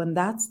is when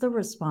that's the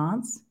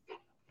response,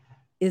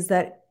 is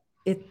that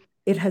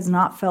it has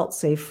not felt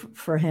safe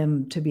for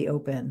him to be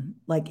open.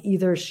 Like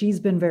either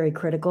she's been very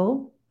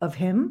critical of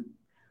him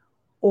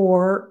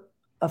or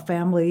a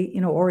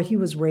family, or he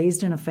was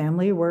raised in a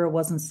family where it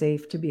wasn't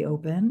safe to be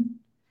open.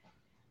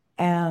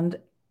 And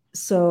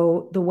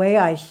so the way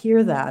I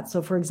hear that,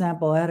 so for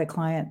example, I had a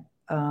client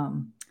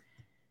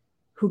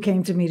who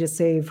came to me to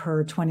save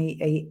her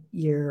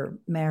 28-year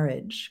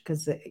marriage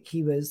because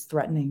he was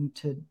threatening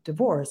to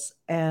divorce.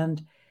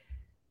 And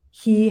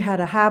he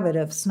had a habit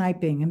of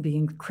sniping and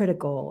being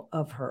critical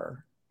of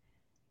her.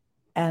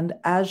 And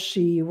as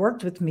she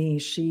worked with me,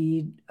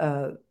 she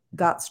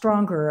got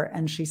stronger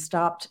and she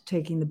stopped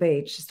taking the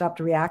bait. She stopped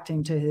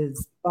reacting to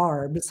his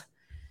barbs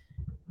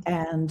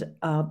and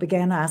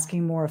began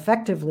asking more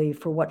effectively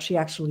for what she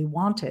actually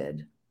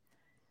wanted.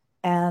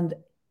 And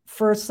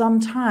for some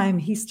time,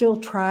 he still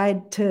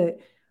tried to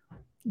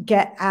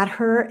get at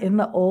her in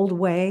the old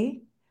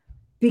way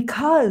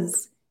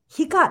because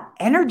he got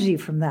energy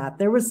from that.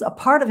 There was a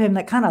part of him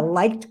that kind of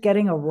liked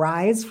getting a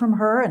rise from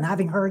her and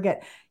having her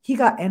he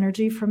got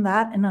energy from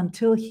that. And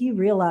until he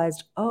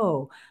realized,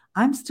 oh,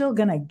 I'm still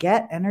going to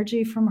get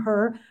energy from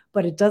her,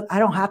 but I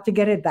don't have to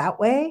get it that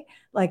way.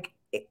 Like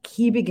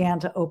he began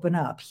to open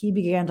up. He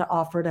began to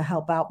offer to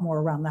help out more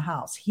around the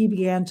house. He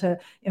began to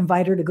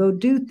invite her to go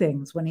do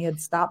things when he had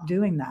stopped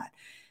doing that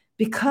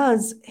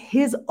because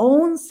his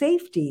own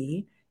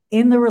safety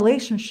in the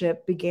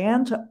relationship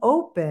began to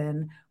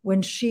open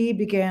when she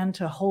began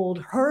to hold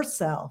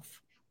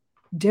herself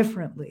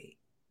differently.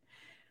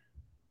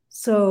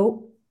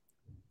 So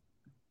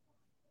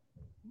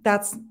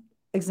that's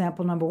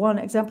example number one.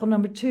 Example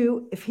number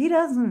two, if he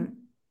doesn't,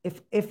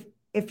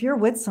 if you're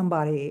with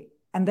somebody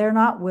and they're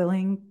not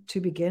willing to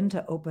begin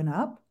to open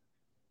up,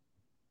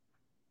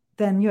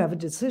 then you have a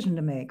decision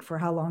to make for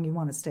how long you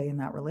want to stay in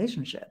that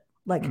relationship.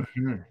 Like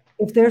Mhm.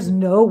 if there's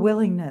no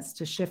willingness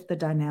to shift the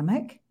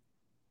dynamic,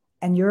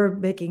 and you're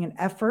making an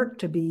effort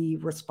to be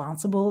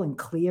responsible and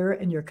clear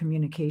in your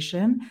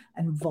communication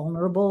and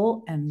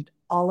vulnerable and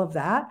all of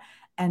that,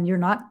 and you're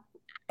not,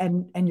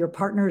 and your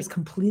partner is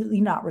completely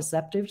not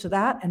receptive to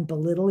that and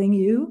belittling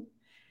you,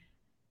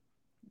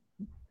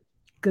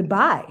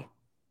 goodbye.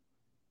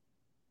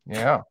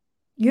 Yeah,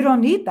 You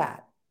don't need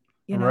that,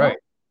 you know? right.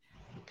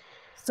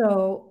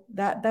 So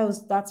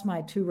that's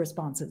my two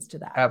responses to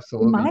that. In my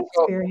Absolutely.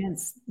 So,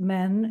 experience,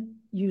 men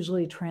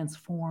usually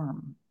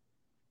transform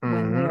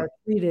when they mhm. are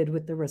treated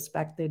with the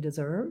respect they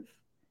deserve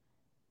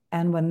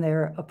and when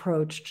they're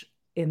approached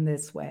in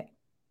this way.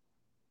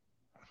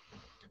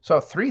 So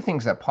three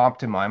things that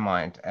popped in my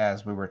mind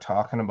as we were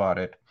talking about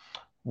it.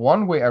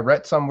 One way I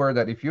read somewhere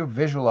that if you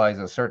visualize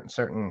a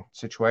certain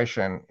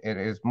situation, it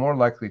is more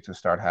likely to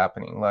start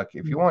happening. Like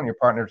if you Mm. want your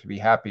partner to be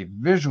happy,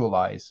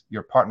 visualize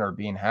your partner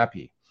being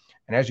happy.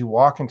 And as you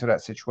walk into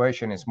that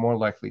situation, it's more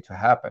likely to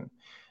happen.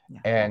 Yeah.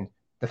 And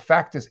the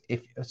fact is,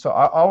 if so,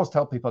 I always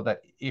tell people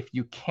that if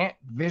you can't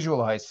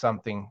visualize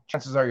something,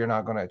 chances are you're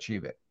not going to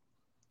achieve it.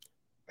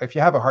 If you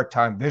have a hard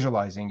time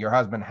visualizing your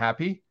husband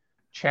happy,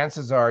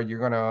 chances are you're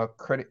going to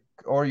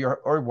or your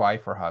or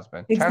wife or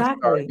husband. Chances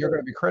are Exactly. you're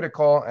going to be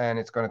critical, and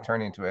it's going to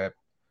turn into a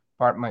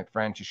part my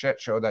French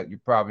shit show that you're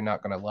probably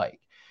not going to like.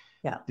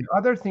 Yeah. The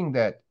other thing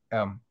that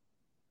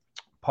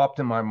popped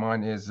in my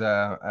mind is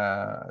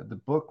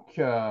the book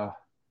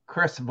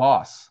Chris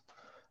Voss,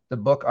 the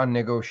book on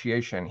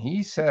negotiation.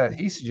 He said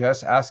he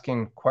suggests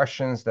asking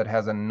questions that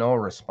has a no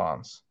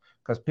response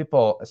because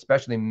people,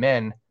 especially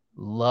men,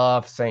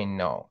 love saying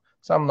no.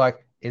 So I'm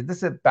like, is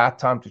this a bad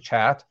time to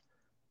chat?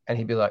 And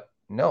he'd be like,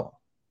 no,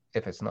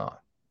 if it's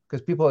not,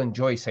 because people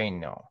enjoy saying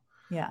no.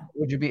 Yeah.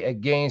 Would you be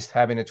against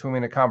having a 2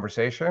 minute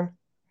conversation?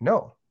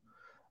 No.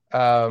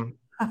 Um,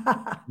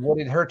 would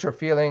it hurt your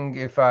feeling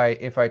if I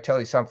tell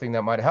you something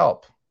that might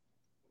help?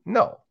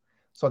 No.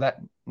 So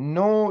that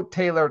no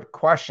tailored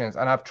questions,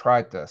 and I've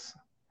tried this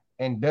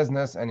in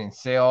business and in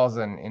sales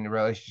and in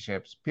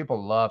relationships.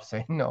 People love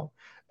saying no.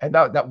 And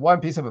that one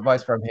piece of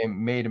advice from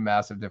him made a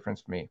massive difference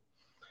for me.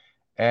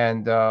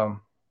 And so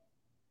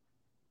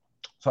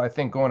I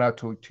think going out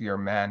to your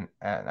man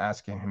and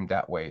asking him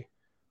that way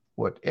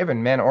would,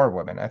 even men or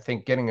women, I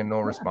think getting a no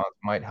Yeah. response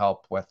might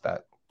help with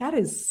that. That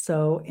is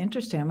so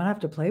interesting. I'm gonna have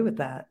to play with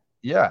that.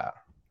 Yeah.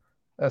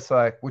 That's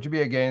like, would you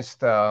be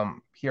against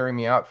hearing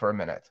me out for a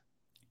minute?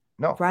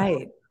 No.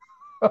 Right.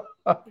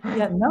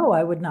 Yeah, no,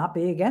 I would not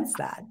be against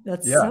that.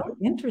 That's Yeah. so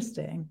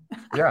interesting.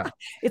 Yeah.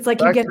 It's like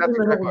So actually, that's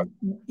exactly.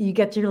 you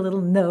get your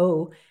little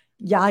no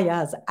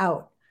yayas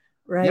out,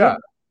 right? Yeah.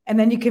 And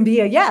then you can be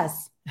a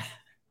yes.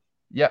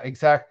 Yeah.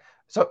 Exactly.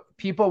 So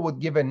people would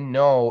give a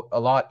no a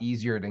lot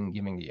easier than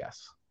giving a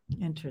yes,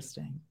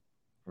 Interesting.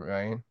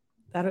 right?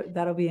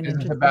 That'll be an Is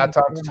this a interesting bad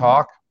time to experiment.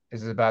 talk?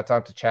 Is this a bad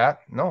time to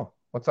chat? No.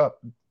 What's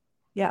up?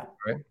 Yeah.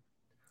 Right.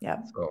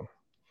 Yeah. So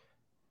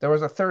there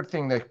was a third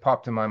thing that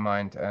popped in my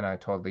mind, and I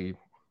totally.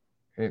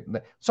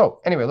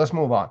 So anyway, let's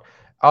move on.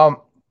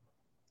 Um,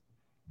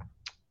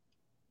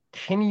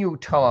 can you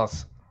tell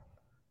us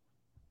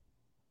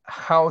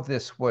how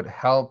this would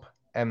help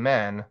a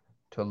man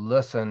to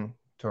listen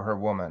to her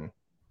woman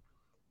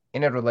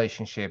in a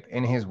relationship,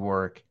 in his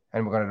work?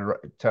 And we're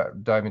going to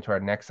dive into our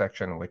next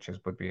section, which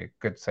would be a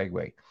good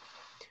segue.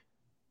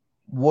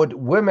 Would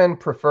women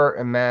prefer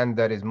a man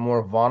that is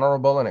more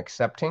vulnerable and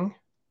accepting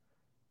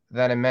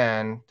than a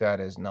man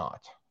that is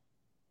not?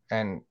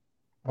 And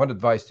what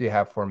advice do you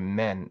have for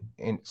men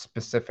in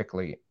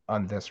specifically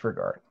on this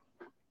regard?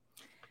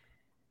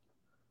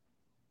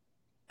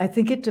 I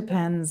think it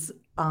depends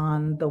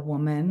on the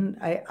woman.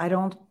 I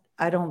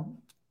don't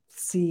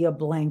see a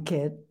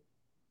blanket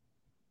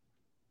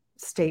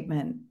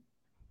statement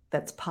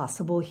that's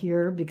possible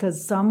here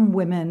because some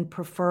women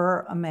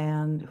prefer a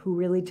man who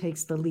really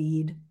takes the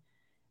lead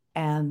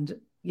and,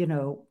 you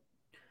know,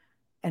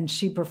 and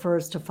she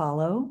prefers to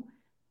follow.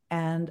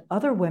 And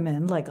other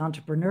women, like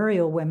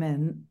entrepreneurial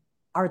women,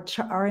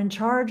 are in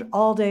charge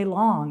all day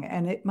long.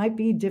 And it might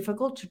be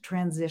difficult to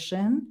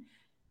transition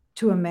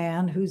to a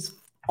man who's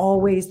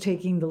always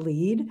taking the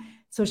lead.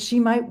 So she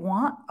might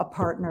want a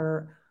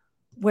partner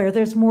where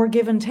there's more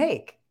give and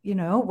take, you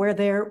know, where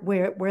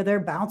they're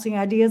bouncing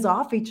ideas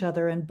off each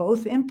other and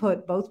both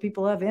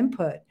people have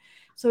input.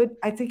 So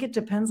I think it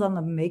depends on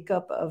the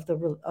makeup of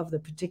the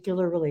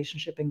particular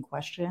relationship in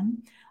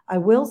question. I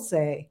will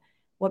say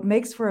what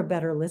makes for a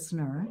better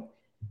listener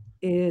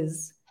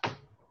is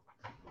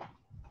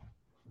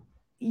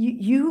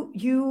you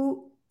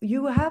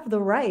have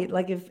the right,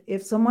 like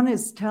if someone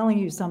is telling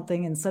you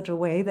something in such a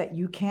way that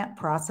you can't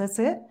process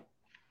it,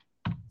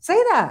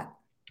 say that.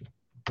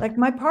 Like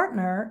my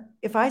partner,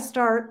 if I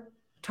start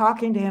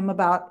talking to him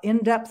about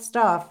in-depth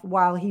stuff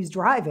while he's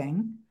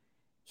driving,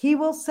 he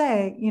will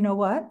say, you know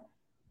what,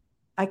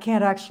 I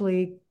can't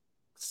actually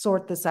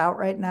sort this out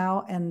right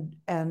now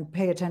and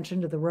pay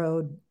attention to the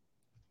road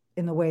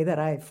in the way that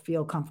I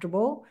feel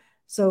comfortable.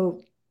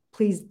 So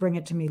please bring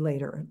it to me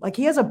later. Like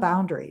he has a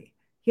boundary.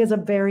 He has a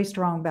very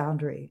strong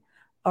boundary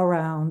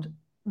around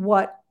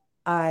what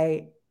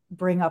I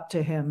bring up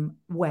to him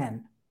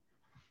when,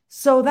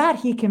 so that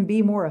he can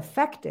be more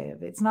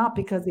effective. It's not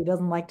because he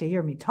doesn't like to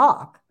hear me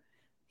talk.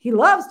 He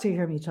loves to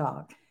hear me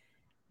talk,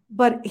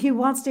 but he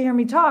wants to hear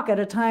me talk at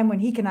a time when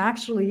he can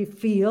actually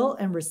feel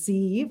and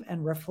receive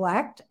and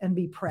reflect and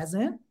be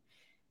present.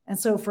 And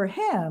so for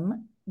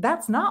him,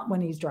 that's not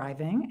when he's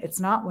driving.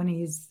 It's not when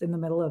he's in the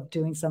middle of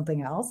doing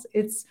something else.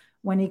 It's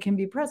when he can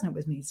be present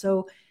with me.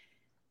 So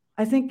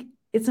I think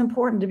it's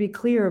important to be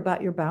clear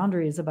about your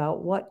boundaries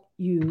about what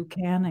you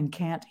can and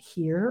can't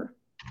hear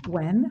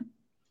when.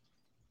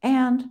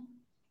 And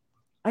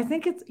I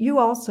think it's you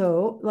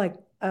also like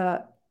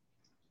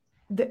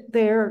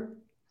there.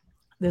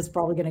 This is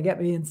probably going to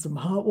get me in some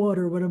hot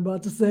water. What I'm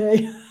about to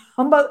say.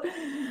 I'm about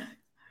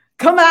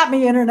come at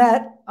me,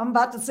 internet. I'm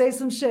about to say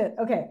some shit.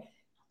 Okay,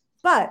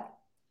 but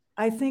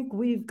I think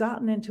we've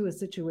gotten into a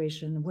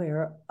situation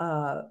where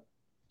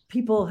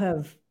people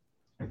have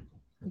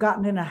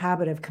gotten in a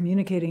habit of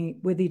communicating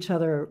with each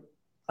other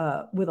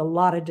with a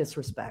lot of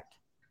disrespect.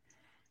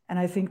 And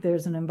I think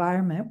there's an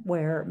environment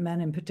where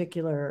men in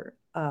particular,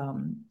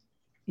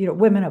 you know,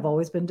 women have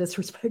always been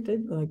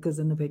disrespected, like because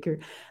in the baker,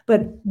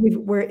 but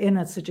we're in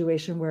a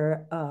situation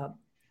where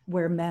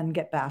men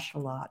get bashed a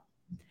lot.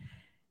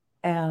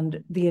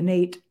 And the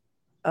innate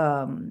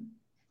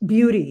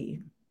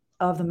beauty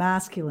of the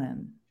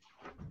masculine,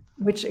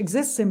 which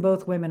exists in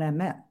both women and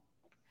men,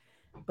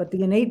 but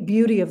the innate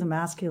beauty of the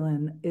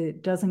masculine,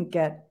 it doesn't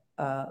get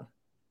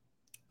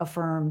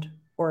affirmed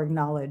or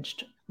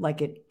acknowledged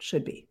like it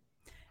should be.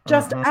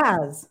 Just Mhm.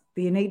 as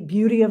the innate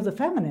beauty of the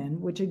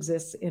feminine, which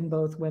exists in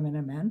both women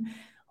and men,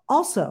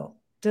 also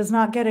does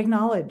not get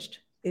acknowledged.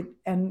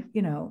 And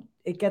you know,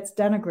 it gets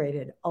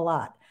denigrated a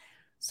lot.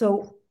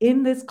 So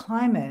in this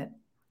climate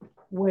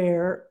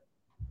where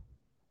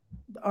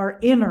our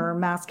inner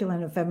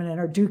masculine and feminine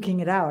are duking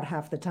it out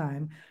half the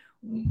time,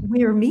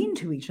 we are mean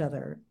to each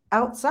other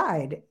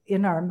outside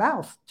in our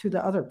mouth to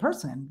the other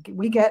person.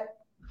 We get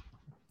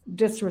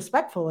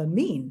disrespectful and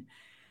mean.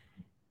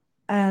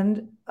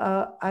 And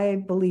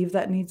I believe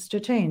that needs to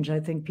change. I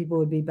think people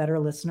would be better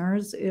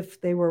listeners if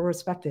they were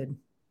respected.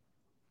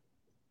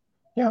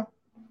 Yeah.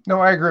 No,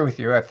 I agree with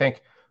you. I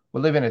think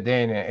we live in a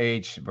day and an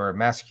age where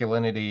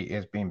masculinity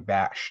is being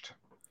bashed,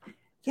 and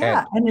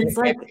Yeah. And and, it's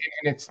like, and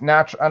it's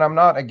natural. And I'm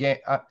not again,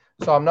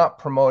 so I'm not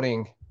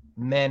promoting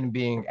men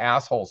being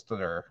assholes to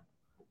their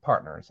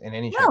partners in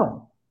any shape.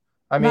 no,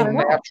 I not at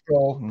mean, all.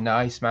 natural,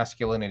 nice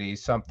masculinity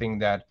is something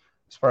that,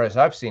 as far as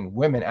I've seen,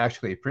 women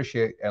actually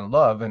appreciate and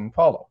love and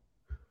follow.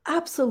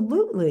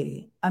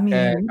 Absolutely. I And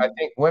I mean,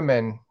 think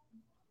women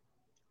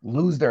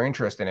lose their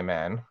interest in a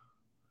man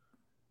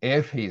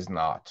if he's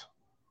not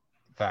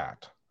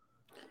that.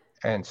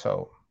 And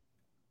so,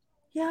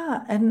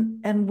 yeah.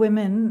 And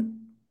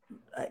women,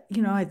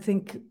 I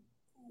think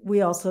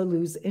we also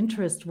lose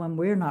interest when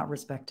we're not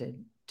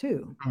respected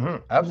too.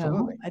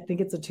 absolutely, I think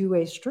it's a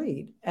two-way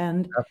street.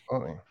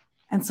 absolutely,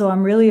 And so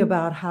I'm really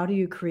about how do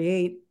you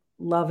create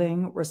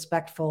loving,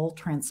 respectful,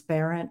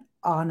 transparent,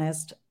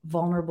 honest,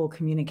 vulnerable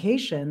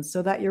communication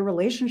so that your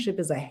relationship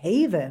is a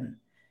haven.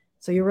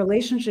 So your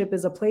relationship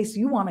is a place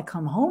you want to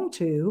come home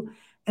to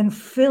and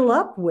fill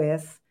up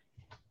with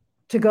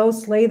to go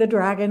slay the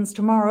dragons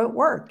tomorrow at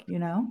work.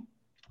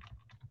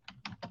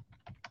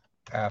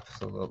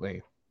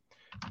 absolutely.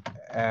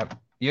 Um,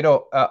 you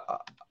know,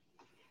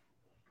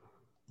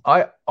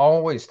 I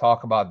always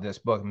talk about this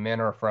book, "Men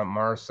Are from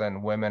Mars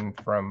and Women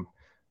from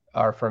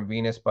Are from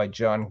Venus" by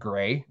John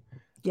Gray. I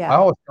Yeah.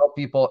 always tell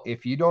people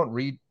if you don't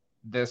read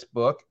this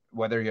book,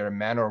 whether you're a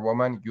man or a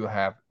woman, you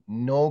have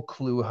no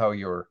clue how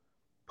your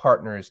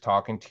partner is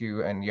talking to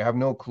you, and you have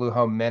no clue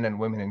how men and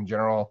women in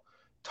general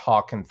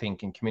talk and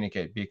think and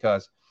communicate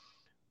because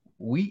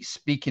we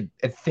speak and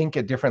think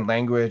a different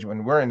language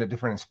when we're in a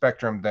different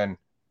spectrum than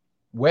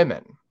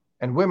women.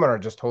 And women are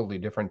just totally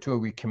different too.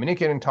 We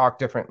communicate and talk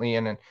differently.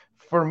 And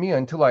for me,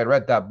 until I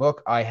read that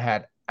book, I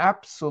had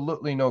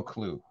absolutely no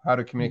clue how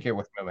to communicate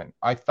with women.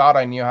 I thought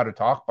I knew how to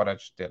talk, but I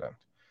just didn't.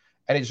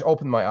 And it just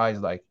opened my eyes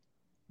like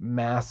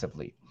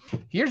massively.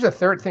 Here's a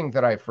third thing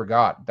that I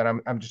forgot that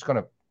I'm just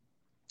going to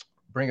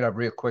bring it up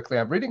real quickly.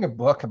 I'm reading a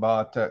book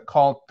about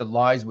called The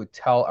Lies We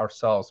Tell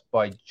Ourselves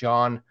by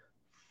John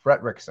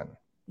Fredrickson.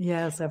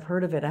 Yes, I've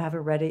heard of it. I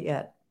haven't read it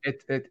yet.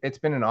 It's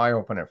been an eye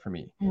opener for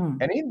me. Mm.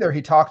 And in there,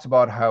 he talks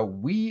about how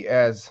we,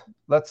 as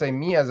let's say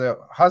me as a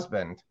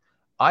husband,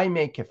 I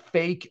make a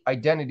fake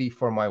identity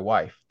for my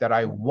wife that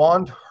I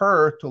want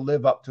her to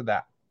live up to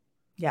that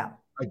Yeah.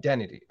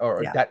 identity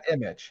or Yeah. that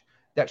image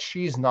that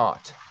she's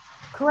not.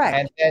 And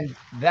Correct. then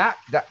that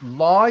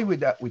lie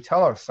that we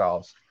tell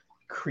ourselves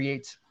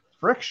creates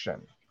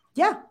friction.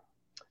 Yeah.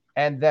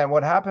 And then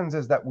what happens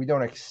is that we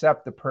don't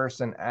accept the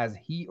person as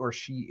he or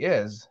she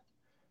is,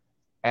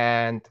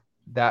 and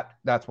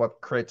that's what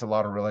creates a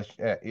lot of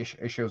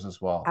issues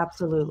as well. So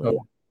Absolutely.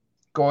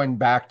 going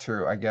back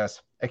to, I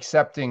guess,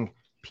 accepting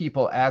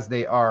people as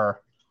they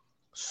are,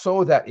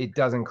 so that it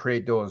doesn't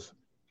create those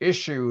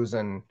issues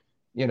and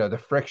the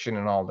friction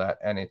and all that,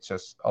 and it's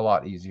just a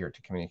lot easier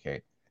to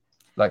communicate,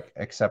 like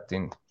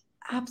accepting.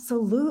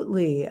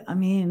 Absolutely. I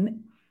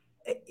mean,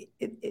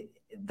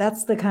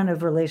 that's the kind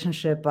of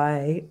relationship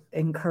I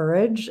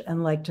encourage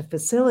and like to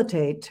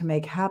facilitate to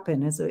make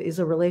happen is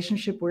a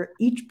relationship where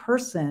each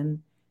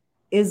person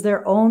is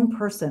their own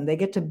person. They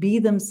get to be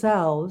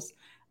themselves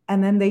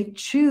and then they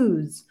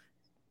choose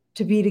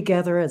to be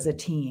together as a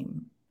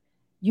team.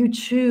 You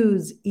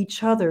choose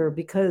each other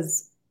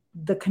because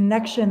the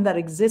connection that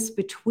exists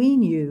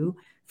between you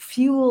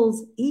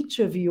fuels each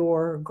of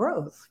your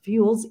growth,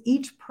 fuels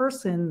each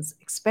person's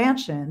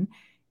expansion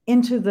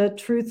into the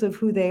truth of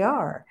who they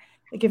are.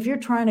 Like if you're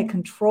trying to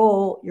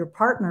control your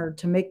partner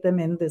to make them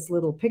in this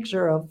little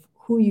picture of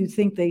who you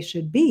think they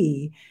should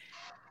be,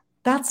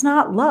 that's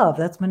not love.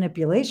 That's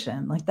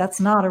manipulation. Like that's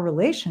not a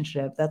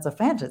relationship. That's a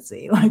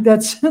fantasy. Like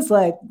that's just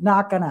like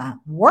not going to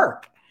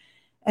work.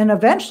 And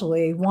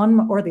eventually,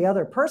 one or the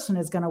other person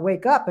is going to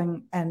wake up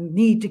and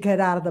need to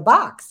get out of the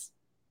box.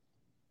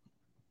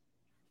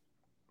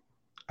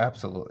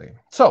 Absolutely.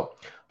 So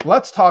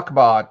let's talk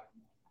about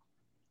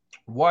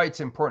why it's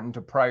important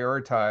to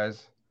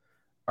prioritize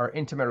our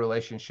intimate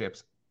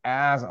relationships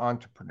as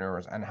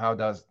entrepreneurs and how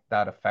does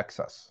that affects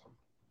us.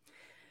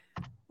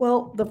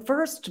 Well, the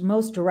first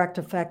most direct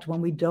effect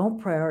when we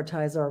don't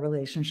prioritize our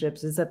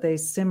relationships is that they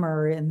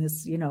simmer in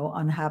this,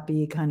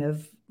 unhappy kind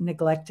of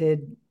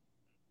neglected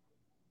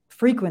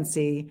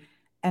frequency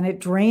and it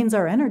drains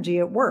our energy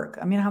at work.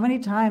 I mean, how many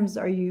times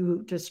are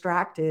you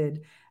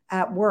distracted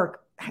at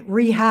work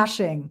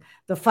rehashing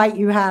the fight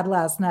you had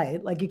last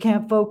night? Like you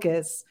can't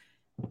focus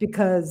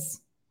because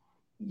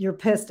you're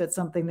pissed at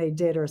something they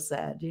did or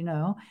said.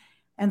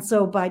 And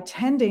so by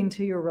tending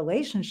to your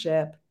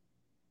relationship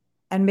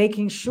and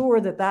making sure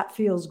that that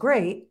feels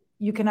great,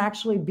 you can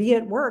actually be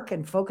at work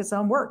and focus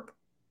on work.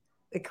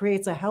 It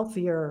creates a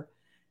healthier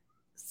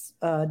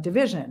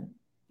division,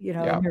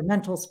 Yeah. in your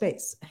mental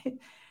space.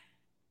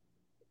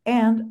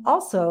 And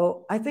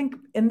also, I think,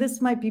 and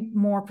this might be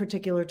more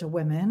particular to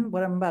women,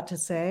 what I'm about to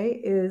say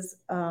is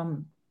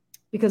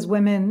because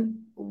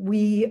women,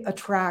 we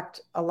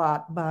attract a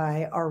lot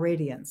by our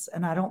radiance.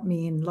 And I don't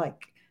mean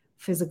like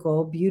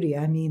physical beauty,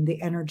 I mean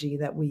the energy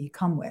that we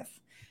come with.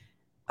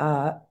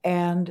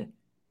 And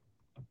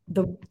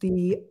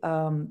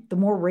the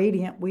more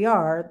radiant we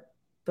are,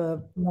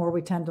 the more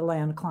we tend to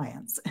land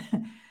clients,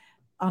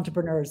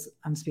 entrepreneurs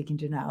I'm speaking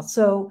to now.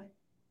 So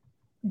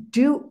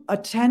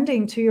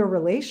attending to your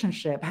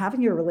relationship,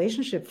 having your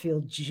relationship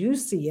feel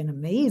juicy and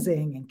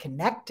amazing and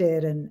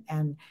connected,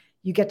 and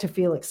you get to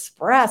feel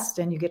expressed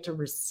and you get to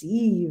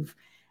receive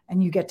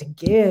and you get to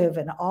give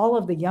and all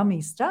of the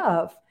yummy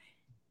stuff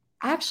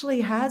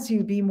actually has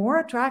you be more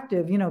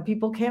attractive.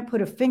 People can't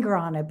put a finger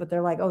on it, but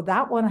they're like, oh,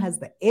 that one has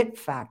the it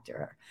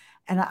factor.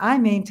 And I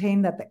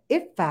maintain that the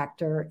it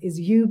factor is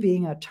you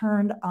being a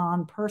turned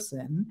on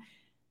person,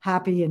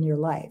 happy in your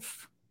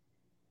life,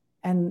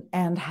 and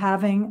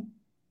having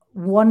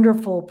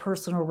wonderful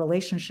personal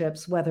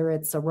relationships, whether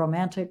it's a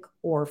romantic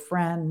or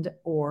friend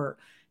or,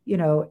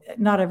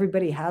 not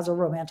everybody has a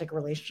romantic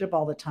relationship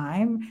all the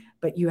time,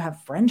 but you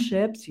have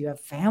friendships, you have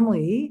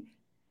family.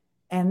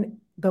 And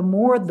the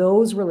more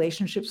those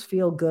relationships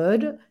feel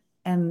good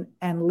and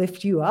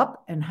lift you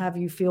up and have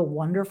you feel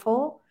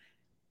wonderful,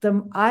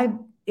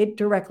 it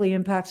directly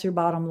impacts your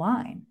bottom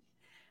line.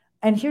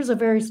 And here's a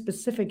very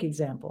specific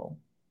example.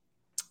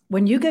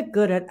 When you get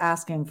good at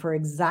asking for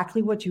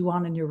exactly what you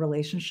want in your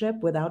relationship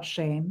without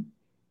shame,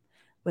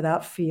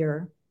 without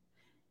fear,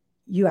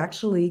 you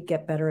actually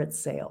get better at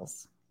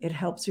sales. It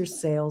helps your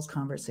sales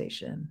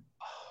conversation.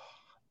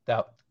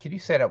 Now, can you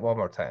say that one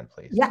more time,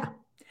 please? Yeah.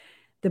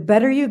 The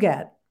better you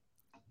get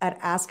at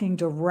asking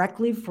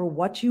directly for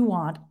what you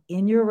want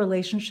in your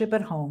relationship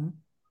at home,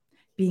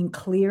 being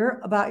clear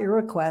about your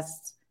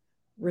requests,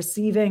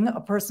 receiving a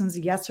person's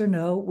yes or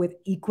no with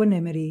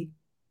equanimity,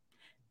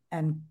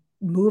 and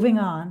moving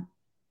on,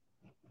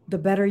 the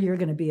better you're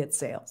going to be at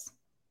sales.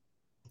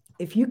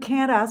 If you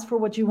can't ask for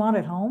what you want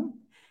at home,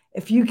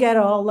 if you get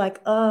all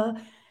like,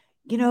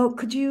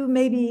 could you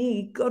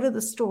maybe go to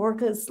the store?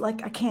 Cause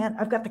like, I can't,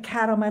 I've got the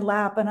cat on my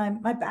lap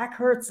and my back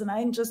hurts and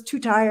I'm just too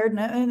tired.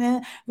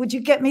 Would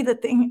you get me the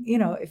thing?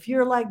 If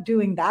you're like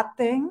doing that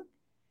thing,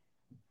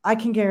 I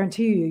can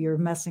guarantee you're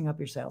messing up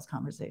your sales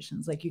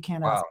conversations. Like you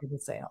can't ask for the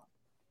sale.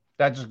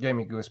 That just gave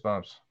me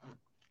goosebumps.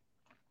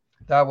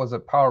 That was a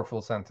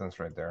powerful sentence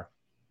right there.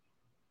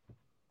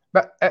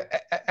 But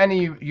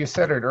Annie, you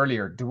said it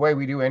earlier. The way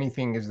we do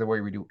anything is the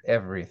way we do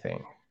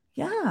everything.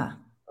 Yeah.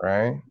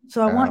 Right.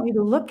 So I want you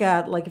to look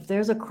at, like, if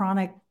there's a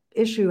chronic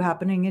issue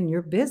happening in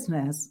your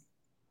business,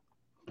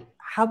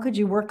 how could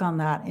you work on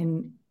that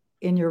in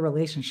your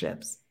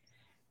relationships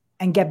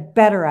and get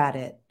better at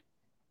it?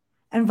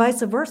 And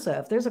vice versa.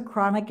 If there's a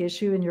chronic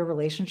issue in your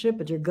relationship,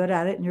 but you're good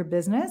at it in your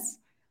business,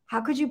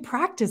 how could you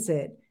practice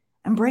it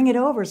and bring it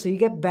over so you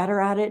get better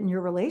at it in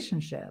your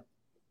relationship?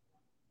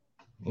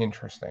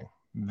 Interesting.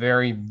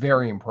 Very,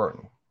 very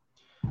important.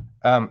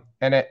 And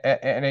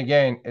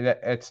again,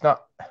 it's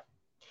not,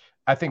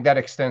 I think that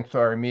extends to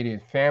our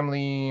immediate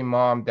family,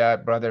 mom,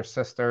 dad, brothers,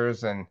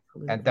 sisters, and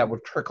that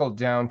would trickle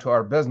down to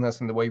our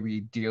business and the way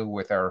we deal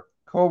with our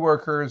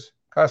coworkers,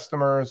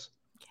 customers,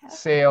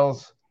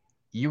 sales,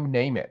 you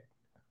name it.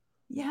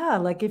 Yeah,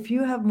 like if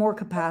you have more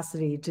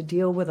capacity to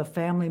deal with a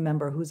family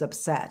member who's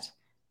upset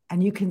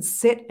and you can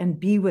sit and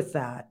be with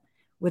that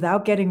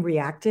without getting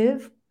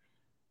reactive,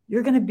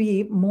 you're going to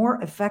be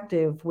more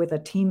effective with a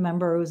team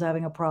member who's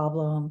having a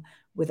problem,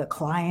 with a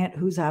client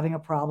who's having a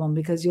problem,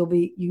 because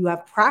you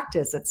have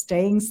practice at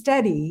staying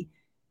steady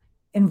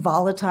in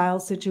volatile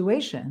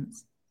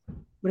situations.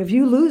 But if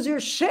you lose your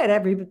shit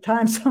every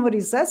time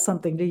somebody says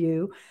something to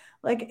you,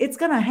 like, it's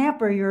going to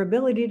hamper your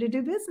ability to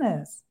do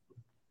business.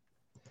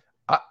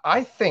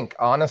 I think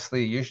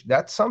honestly,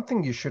 that's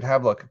something you should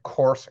have like a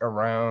course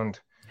around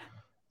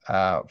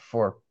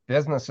for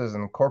businesses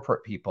and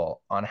corporate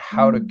people on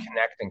how to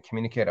connect and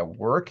communicate at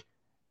work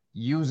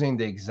using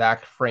the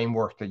exact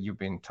framework that you've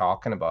been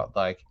talking about.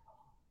 Like,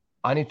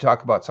 I need to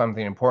talk about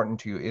something important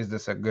to you. Is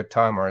this a good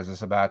time or is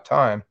this a bad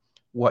time?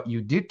 What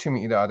you did to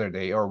me the other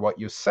day, or what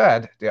you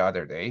said the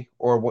other day,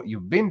 or what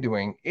you've been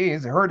doing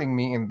is hurting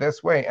me in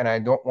this way. And I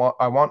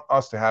want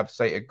us to have,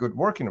 say, a good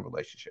working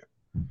relationship.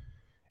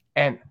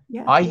 And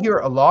I hear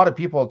a lot of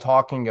people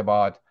talking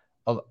about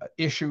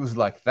issues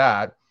like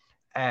that.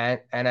 And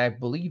I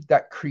believe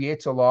that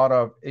creates a lot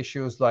of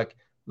issues like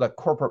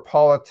corporate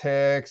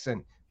politics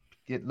and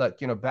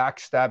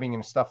backstabbing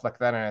and stuff like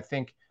that. And I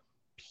think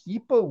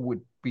people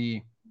would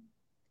be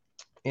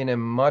in a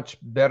much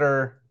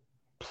better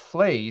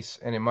place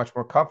and a much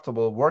more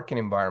comfortable working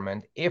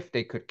environment if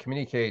they could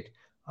communicate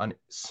on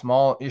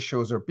small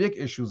issues or big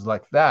issues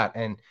like that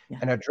and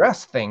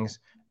address things.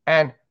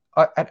 And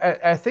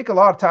I think a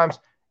lot of times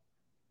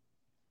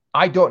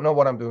I don't know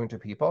what I'm doing to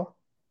people.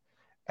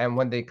 And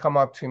when they come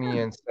up to me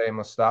and say,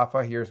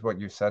 Mustafa, here's what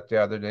you said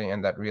the other day,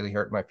 and that really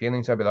hurt my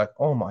feelings, I'd be like,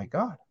 oh my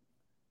God,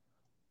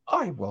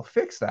 I will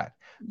fix that.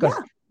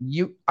 Because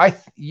you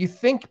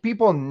think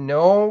people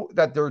know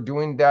that they're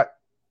doing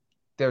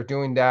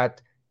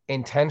that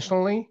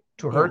intentionally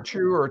to hurt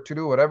you or to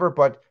do whatever,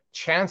 but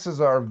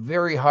chances are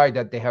very high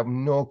that they have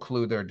no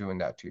clue they're doing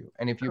that to you.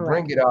 And if you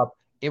bring it up,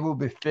 it will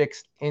be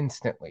fixed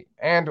instantly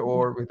and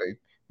or with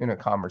a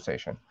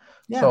conversation.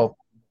 So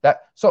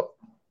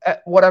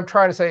what I'm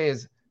trying to say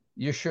is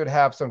you should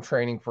have some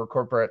training for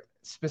corporate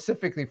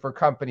specifically for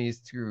companies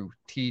to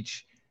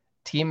teach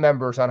team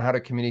members on how to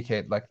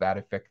communicate like that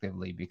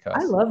effectively, I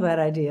because love that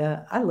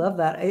idea. I love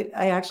that.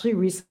 I actually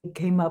recently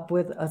came up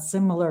with a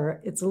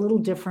similar, it's a little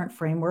different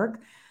framework.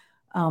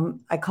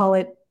 I call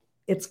it,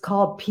 it's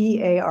called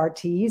PART.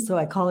 So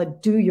I call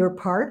it do your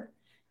part,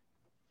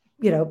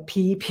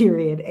 P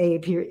period, A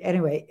period.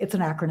 Anyway, it's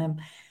an acronym.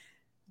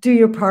 Do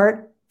your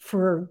part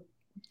for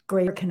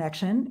greater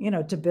connection,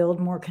 to build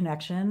more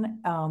connection.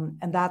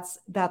 And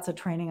that's a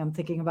training I'm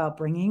thinking about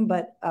bringing,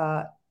 but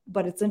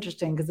it's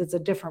interesting because it's a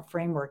different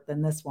framework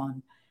than this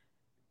one.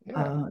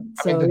 yeah, I mean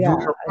So the yeah,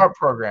 do your part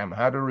program,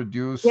 how to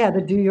reduce yeah,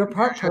 the do your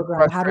part confusion,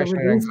 program, how to frustration,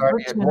 and reduce anxiety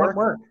at friction at work.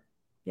 work.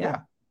 Yeah, Yeah.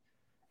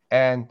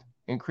 and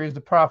increase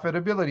the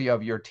profitability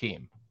of your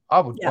team. I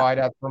would Yeah. buy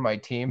that for my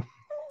team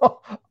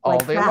all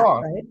Like day that,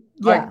 long. right?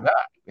 Like Yeah.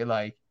 that. You're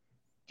like,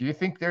 do you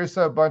think there's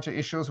a bunch of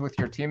issues with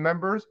your team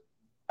members?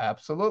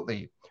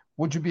 Absolutely.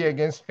 Would you be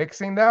against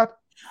fixing that?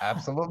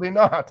 Absolutely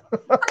not.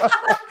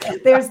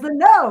 There's the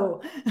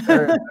no.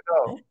 There is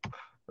no,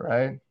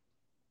 right?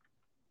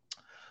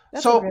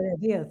 That's a So great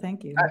idea.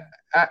 Thank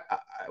I,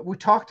 you. we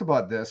talked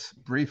about this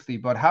briefly,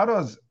 but how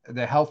does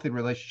the healthy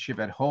relationship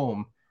at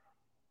home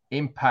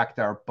impact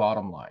our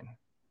bottom line?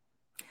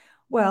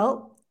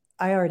 Well,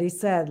 I already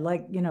said,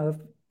 like,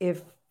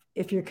 if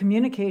if your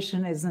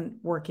communication isn't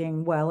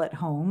working well at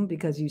home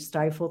because you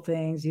stifle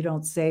things, you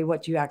don't say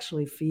what you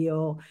actually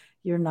feel,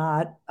 you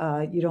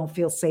don't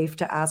feel safe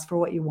to ask for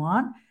what you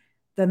want,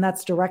 then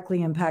that's directly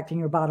impacting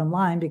your bottom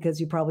line because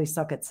you probably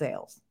suck at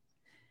sales.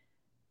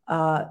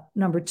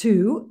 Number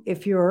two,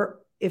 if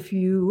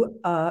you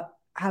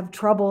have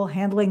trouble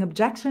handling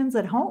objections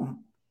at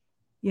home,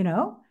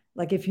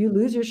 like if you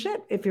lose your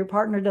shit, if your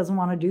partner doesn't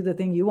want to do the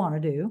thing you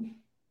want to do,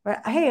 right?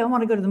 Hey, I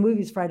want to go to the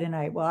movies Friday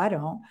night. Well, I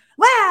don't.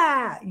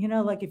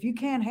 Like if you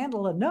can't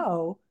handle a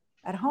no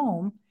at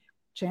home,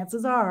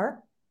 chances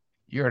are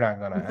You're not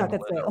going to you suck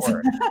handle at it at sales.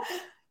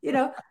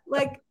 work.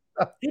 Like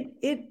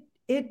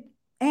it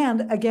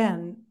and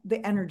again,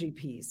 the energy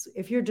piece.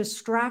 If you're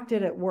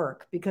distracted at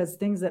work because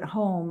things at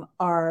home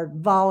are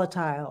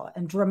volatile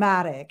and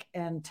dramatic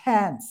and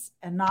tense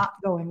and not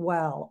going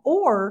well,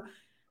 or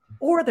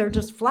they're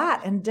just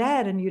flat and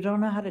dead and you don't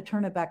know how to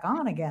turn it back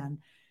on again,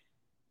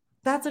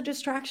 that's a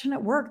distraction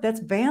at work. That's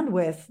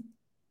bandwidth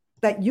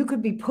that you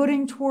could be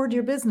putting toward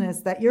your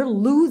business that you're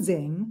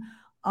losing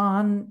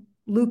on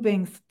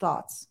looping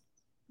thoughts,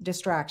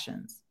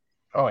 distractions.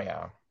 Oh,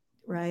 yeah.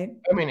 Right.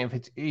 I mean, if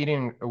it's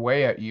eating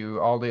away at you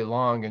all day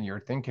long and you're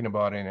thinking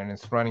about it and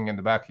it's running in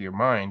the back of your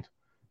mind,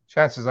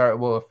 chances are it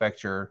will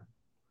affect your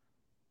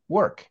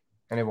work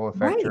and it will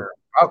affect Right. your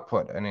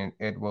output and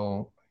it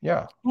will,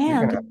 yeah, you're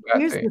going to have And a bad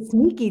here's day. the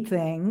sneaky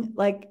thing,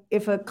 like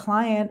if a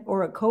client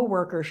or a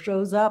coworker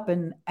shows up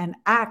and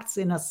acts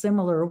in a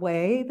similar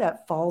way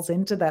that falls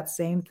into that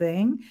same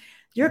thing,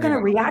 you're going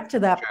to react to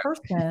that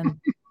person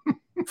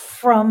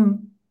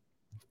from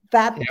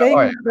that Oh,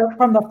 yeah. thing,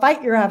 from the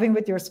fight you're having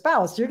with your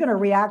spouse. You're going to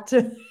react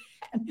to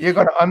You're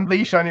going to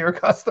unleash on your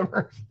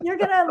customers. you're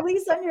going to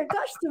unleash on your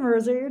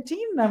customers or your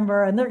team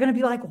member, and they're going to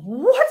be like,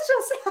 what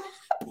just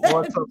happened?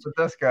 What's up with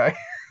this guy?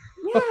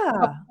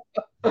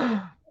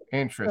 Yeah.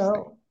 Interesting.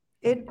 So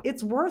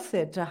it's worth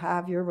it to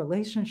have your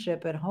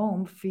relationship at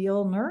home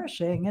feel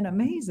nourishing and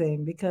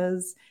amazing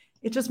because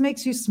it just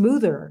makes you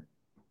smoother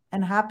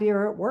and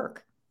happier at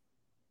work.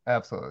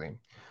 Absolutely.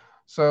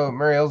 So,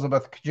 Mary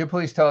Elizabeth, could you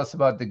please tell us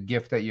about the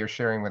gift that you're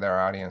sharing with our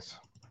audience?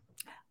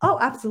 Oh,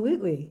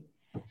 absolutely.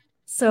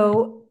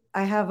 So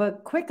I have a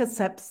quick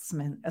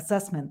assessment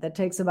that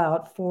takes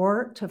about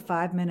 4 to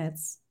 5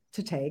 minutes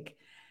to take.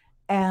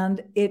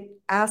 And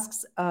it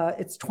asks,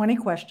 it's 20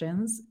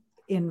 questions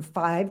in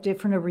 5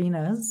 different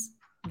arenas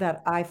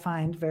that I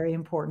find very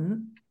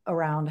important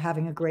around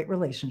having a great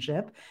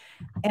relationship.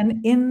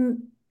 And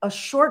in a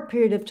short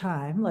period of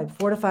time, like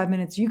 4 to 5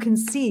 minutes, you can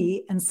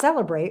see and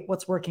celebrate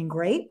what's working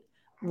great,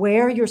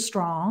 where you're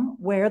strong,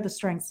 where the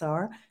strengths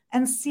are,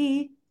 and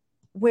see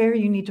where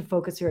you need to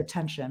focus your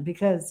attention,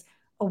 because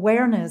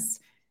awareness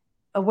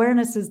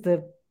is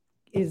the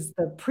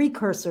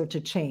precursor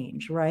to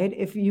change, right?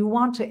 If you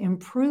want to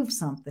improve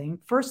something,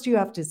 first you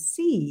have to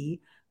see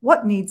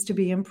what needs to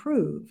be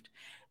improved.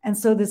 And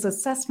so this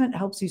assessment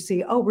helps you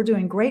see, oh, we're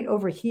doing great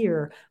over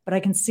here, but I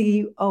can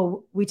see,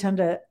 oh, we tend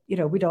to,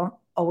 we don't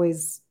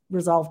always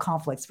resolve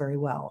conflicts very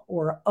well,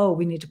 or, oh,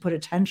 we need to put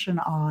attention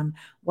on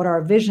what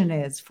our vision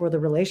is for the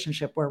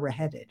relationship where we're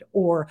headed,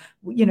 or,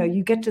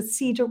 you get to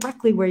see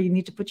directly where you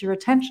need to put your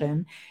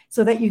attention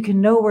so that you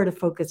can know where to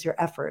focus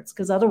your efforts.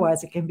 Because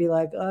otherwise it can be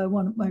like, oh, I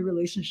want my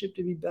relationship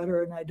to be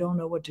better and I don't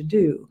know what to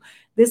do.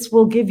 This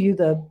will give you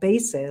the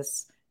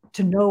basis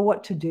to know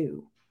what to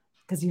do,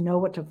 because you know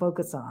what to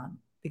focus on,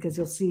 because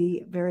you'll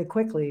see very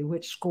quickly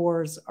which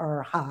scores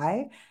are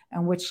high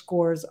and which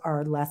scores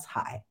are less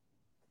high.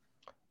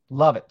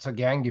 Love it. So,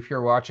 gang, if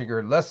you're watching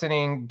or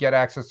listening, get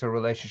access to a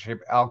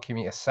Relationship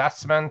Alchemy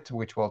assessment,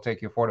 which will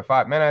take you 4 to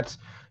 5 minutes.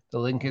 The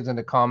link is in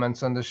the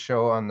comments on the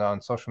show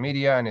on social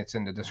media, and it's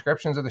in the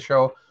descriptions of the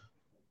show.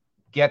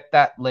 Get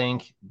that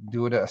link,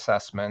 do the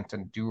assessment,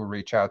 and do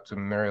reach out to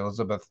Mary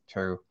Elizabeth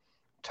to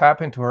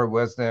tap into her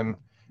wisdom.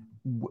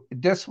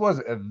 This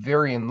was a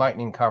very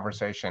enlightening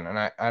conversation,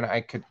 and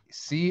I could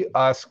see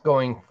us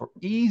going for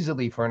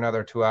easily for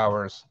another 2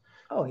 hours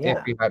Oh, if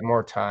yeah. we had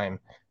more time,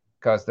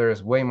 because there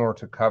is way more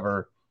to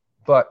cover.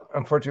 But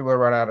unfortunately, we're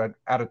running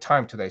out of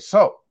time today.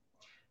 So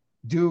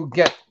do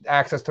get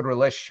access to the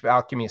relationship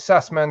alchemy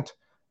assessment,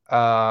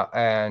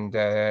 and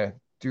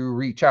do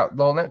reach out.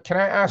 Lona, can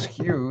I ask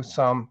you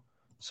some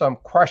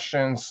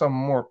questions, some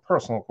more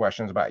personal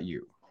questions about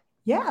you?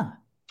 Yeah.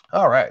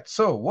 All right.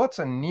 So, what's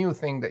a new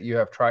thing that you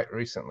have tried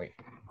recently?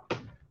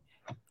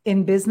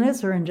 In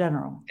business or in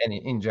general? And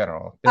in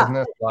general, Ah,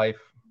 business,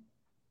 life,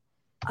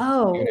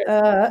 oh,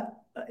 unit.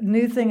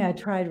 new thing I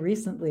tried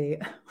recently.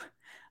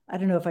 I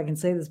don't know if I can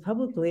say this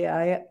publicly.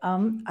 I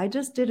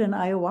just did an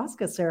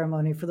ayahuasca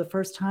ceremony for the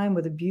first time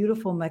with a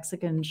beautiful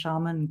Mexican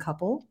shaman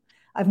couple.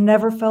 I've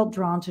never felt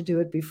drawn to do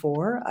it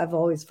before. I've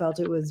always felt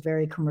it was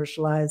very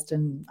commercialized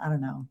and I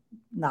don't know,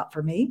 not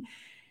for me.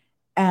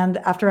 And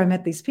after I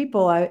met these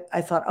people,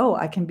 I thought, oh,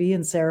 I can be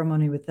in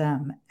ceremony with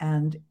them.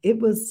 And it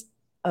was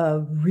a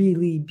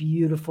really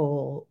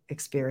beautiful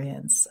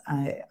experience.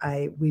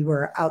 We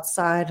were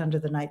outside under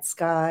the night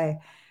sky,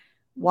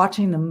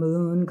 watching the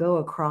moon go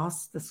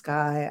across the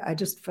sky. I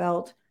just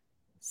felt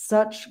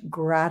such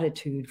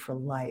gratitude for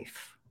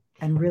life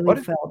and really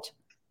What? felt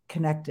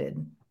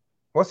connected.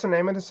 What's the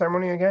name of the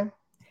ceremony again?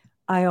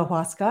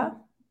 Ayahuasca.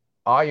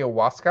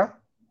 Ayahuasca.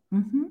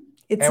 Mm-hmm.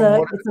 It's And a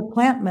what? it's a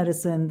plant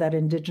medicine that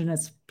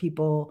indigenous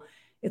people.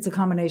 It's a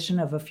combination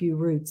of a few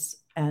roots,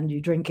 and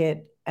you drink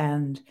it,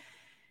 and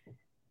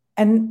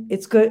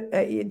it's good.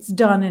 It's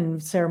done in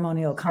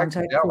ceremonial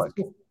context.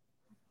 Psychedelic.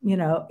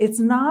 It's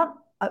not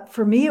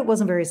for me. It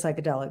wasn't very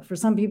psychedelic. For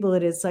some people,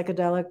 it is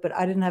psychedelic, but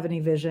I didn't have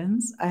any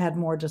visions. I had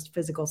more just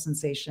physical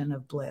sensation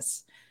of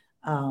bliss,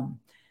 um,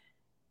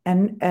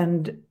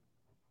 and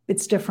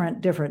it's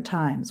different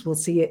times. We'll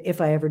see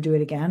if I ever do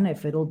it again.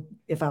 If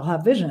I'll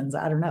have visions,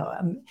 I don't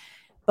know.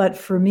 But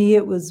for me,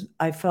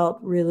 I felt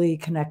really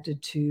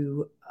connected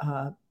to.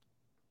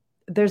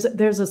 There's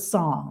a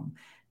song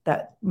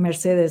that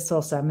Mercedes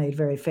Sosa made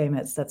very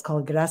famous that's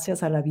called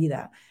Gracias a la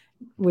Vida,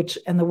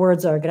 and the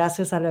words are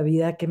Gracias a la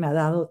vida que me ha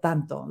dado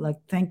tanto, like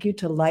thank you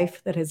to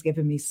life that has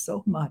given me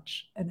so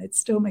much, and it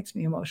still makes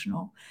me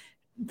emotional.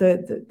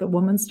 The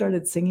woman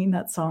started singing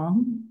that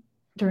song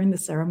during the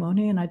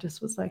ceremony, and I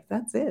just was like,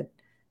 that's it.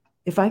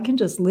 If I can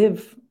just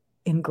live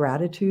in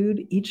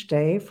gratitude each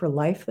day for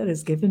life that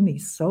has given me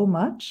so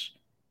much,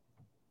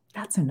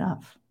 that's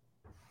enough.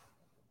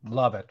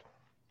 Love it.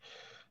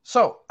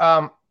 So,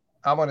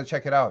 I want to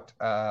check it out.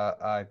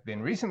 I've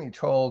been recently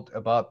told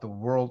about the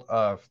world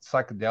of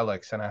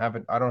psychedelics, and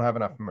I don't have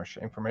enough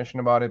information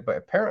about it, but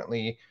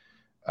apparently,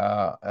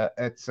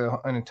 it's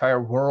an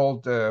entire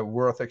world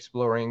worth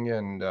exploring.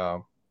 And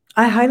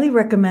I highly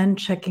recommend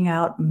checking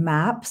out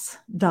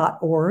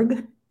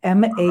maps.org,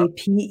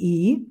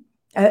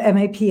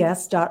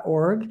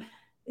 maps.org.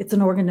 It's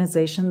an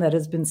organization that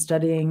has been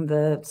studying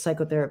the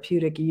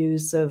psychotherapeutic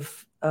use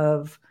of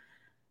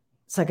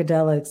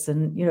psychedelics,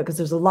 and because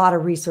there's a lot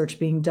of research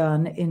being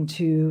done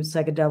into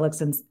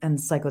psychedelics and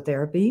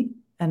psychotherapy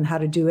and how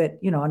to do it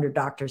under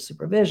doctor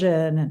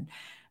supervision, and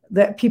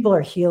that people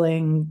are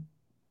healing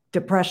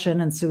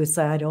depression and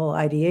suicidal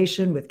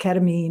ideation with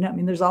ketamine. I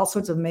mean, there's all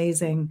sorts of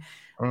amazing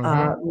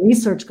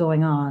research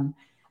going on.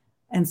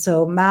 And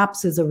so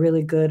MAPS is a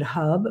really good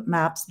hub.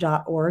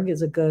 Maps.org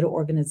is a good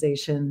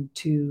organization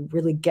to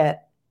really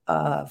get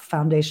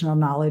foundational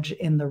knowledge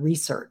in the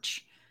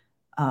research.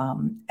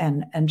 And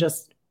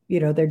just,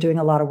 they're doing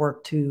a lot of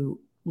work to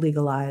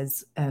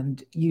legalize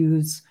and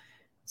use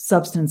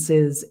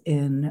substances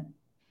in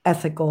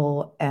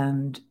ethical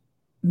and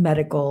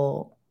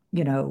medical,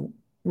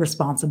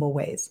 responsible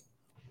ways.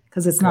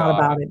 Because it's not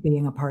about it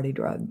being a party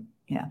drug.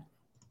 Yeah.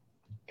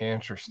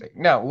 Interesting.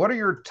 Now, what are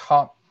your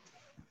top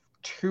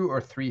 2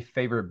 or 3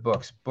 favorite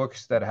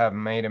books that have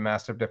made a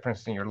massive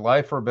difference in your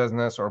life or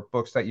business, or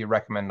books that you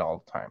recommend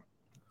all the time?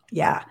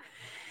 Yeah.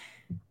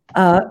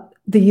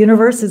 The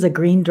Universe is a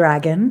Green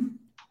Dragon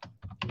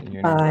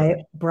by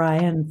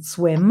Brian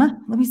Swim.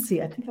 Let me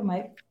see. I think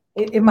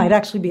it might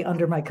actually be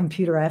under my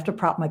computer. I have to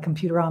prop my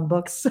computer on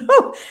books.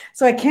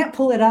 So I can't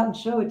pull it out and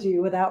show it to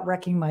you without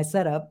wrecking my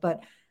setup.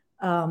 But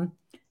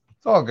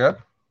it's all good.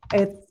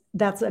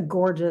 That's a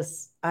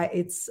gorgeous,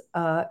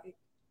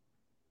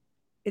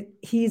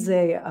 he's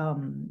a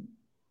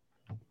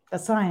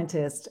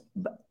scientist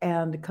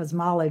and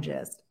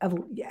cosmologist,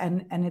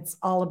 and it's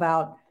all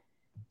about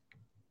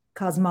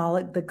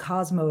the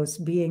cosmos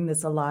being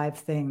this alive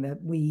thing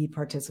that we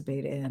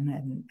participate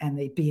in, and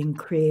they being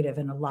creative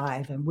and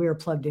alive, and we're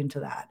plugged into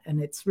that. And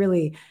it's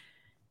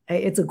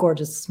a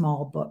gorgeous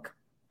small book,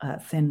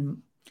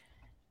 thin.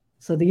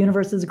 So The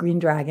Universe is a Green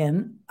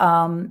Dragon.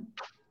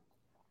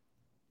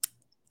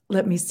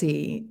 Let me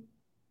see.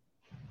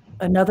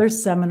 Another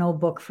seminal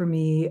book for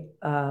me,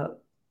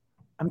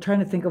 I'm trying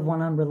to think of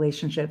one on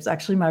relationships.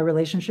 Actually, my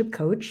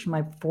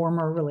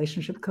former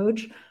relationship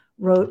coach,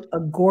 wrote a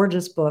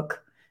gorgeous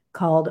book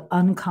called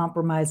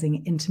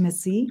Uncompromising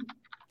Intimacy.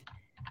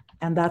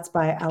 and that's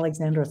by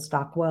Alexandra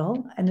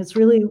Stockwell. And it's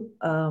really,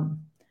 I'm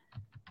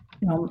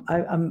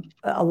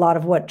a lot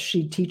of what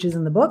she teaches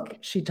in the book,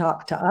 she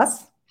taught to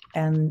us,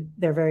 and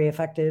they're very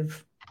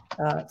effective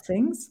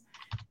things.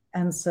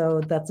 And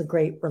so that's a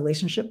great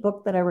relationship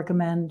book that I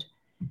recommend.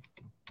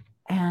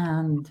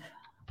 And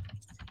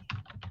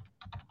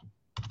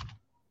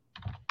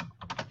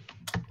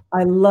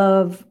I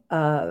love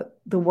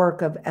the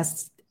work of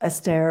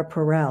Esther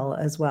Perel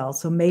as well.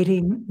 So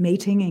Mating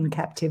in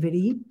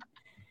Captivity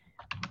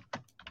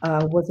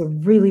was a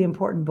really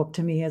important book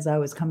to me as I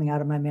was coming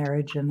out of my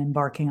marriage and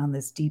embarking on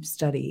this deep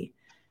study.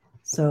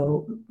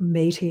 So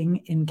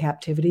Mating in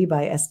Captivity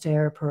by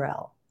Esther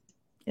Perel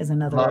is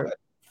another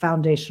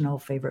foundational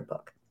favorite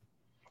book.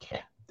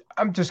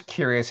 I'm just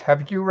curious,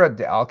 have you read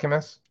The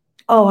Alchemist?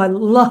 Oh, I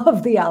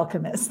love The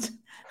Alchemist.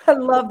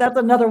 That's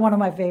another one of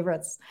my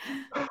favorites.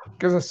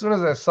 Because as soon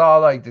as I saw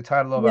like the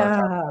title of you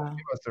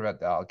must have read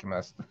The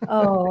Alchemist.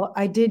 Oh,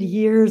 I did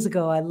years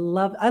ago. I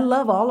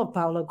love all of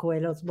Paulo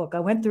Coelho's book.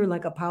 I went through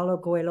like a Paulo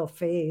Coelho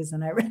phase,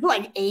 and I read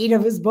like 8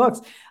 of his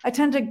books. I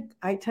tend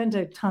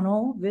to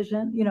tunnel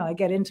vision. I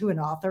get into an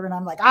author, and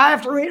I'm like, I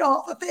have to read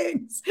all the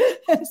things.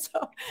 And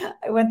so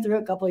I went through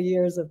a couple of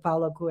years of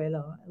Paulo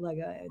Coelho.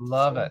 I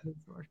love it.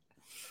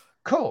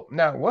 Cool.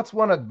 Now, what's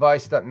one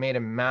advice that made a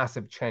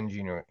massive change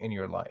in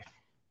your life?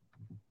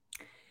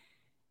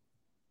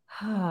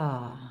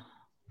 I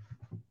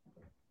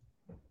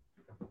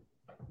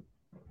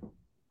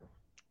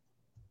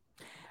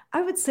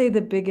would say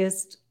the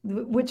biggest,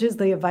 which is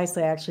the advice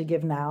I actually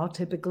give now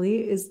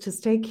typically, is to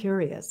stay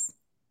curious.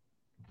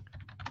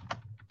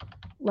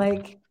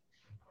 Like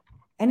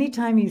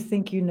anytime you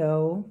think you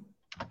know,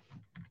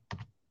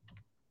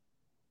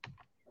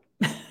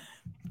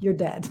 you're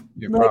dead.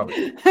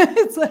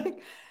 It's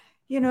like,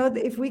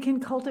 if we can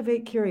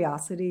cultivate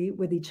curiosity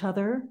with each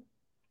other,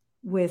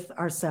 with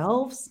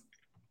ourselves,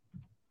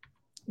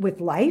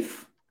 with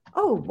life.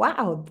 Oh,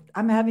 wow,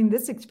 I'm having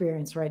this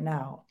experience right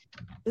now.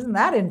 Isn't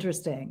that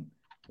interesting?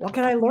 What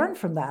can I learn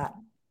from that?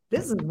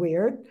 This is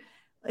weird.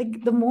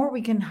 Like the more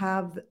we can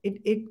have,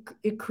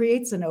 it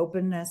creates an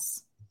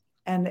openness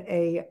and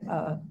a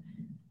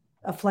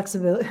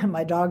flexibility.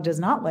 My dog does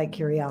not like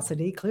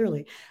curiosity,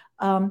 clearly.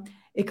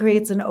 It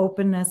creates an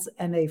openness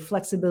and a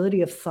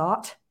flexibility of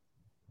thought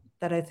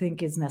that I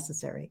think is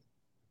necessary.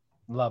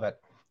 Love it.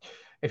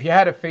 If you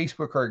had a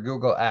Facebook or a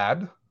Google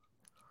ad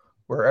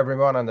where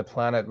everyone on the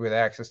planet with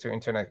access to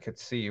internet could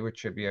see, which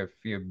should be a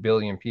few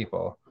billion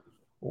people,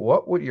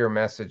 what would your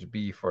message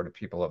be for the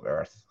people of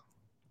Earth?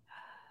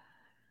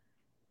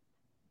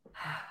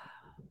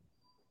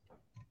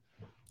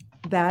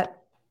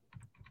 That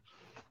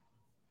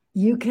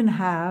you can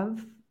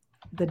have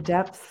the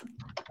depth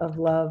of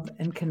love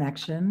and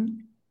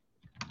connection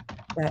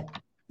that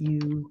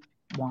you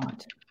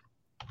want.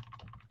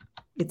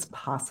 It's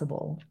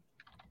possible.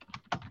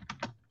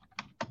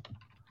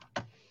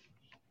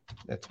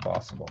 It's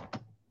possible.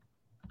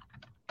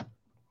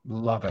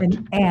 Love it.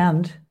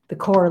 And the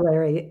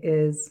corollary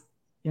is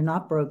you're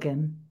not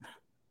broken.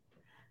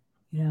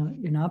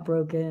 You're not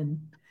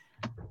broken.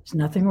 There's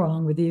nothing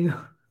wrong with you.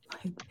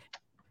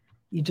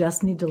 You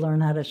just need to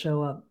learn how to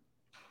show up.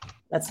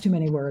 That's too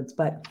many words,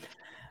 but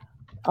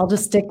I'll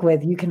just stick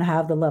with you can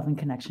have the love and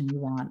connection you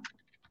want.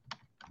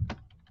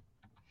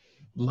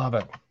 Love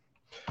it.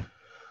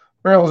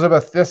 Mary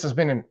Elizabeth, this has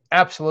been an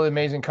absolutely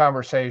amazing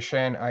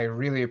conversation. I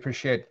really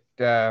appreciate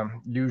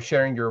you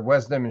sharing your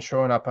wisdom and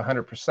showing up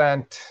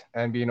 100%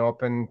 and being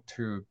open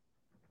to,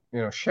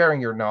 sharing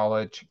your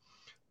knowledge.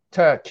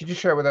 Could you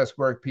share with us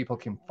where people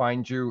can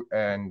find you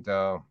and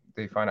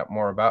they find out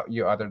more about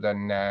you other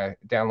than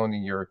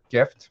downloading your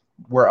gift?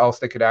 Where else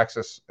they could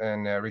access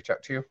and reach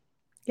out to you?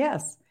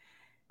 Yes.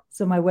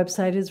 So my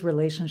website is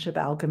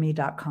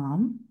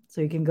relationshipalchemy.com.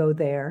 So you can go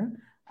there.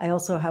 I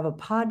also have a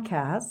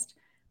podcast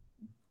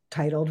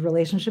titled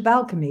Relationship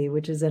Alchemy,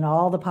 which is in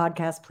all the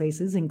podcast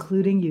places,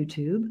 including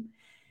YouTube.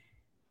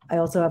 I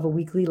also have a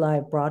weekly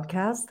live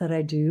broadcast that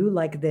I do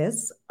like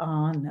this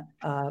on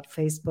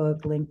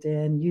Facebook,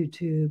 LinkedIn,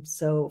 YouTube.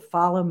 So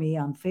follow me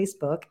on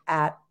Facebook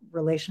at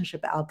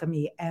Relationship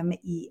Alchemy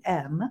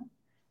MEM,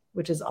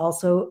 which is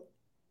also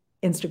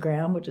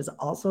Instagram, which is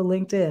also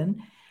LinkedIn.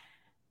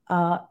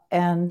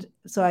 And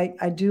so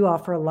I do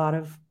offer a lot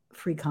of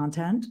free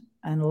content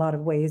and a lot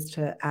of ways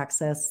to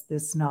access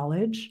this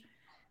knowledge.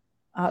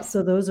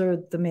 So those are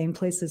the main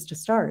places to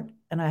start.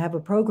 And I have a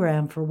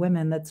program for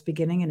women that's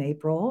beginning in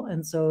April.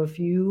 And so if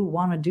you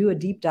want to do a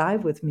deep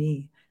dive with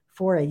me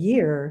for a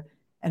year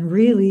and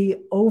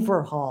really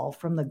overhaul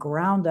from the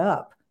ground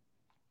up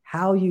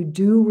how you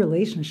do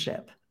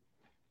relationship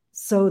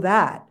so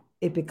that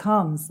it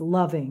becomes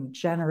loving,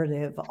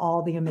 generative,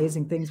 all the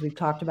amazing things we've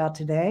talked about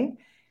today,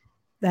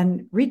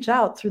 then reach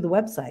out through the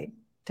website.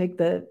 Take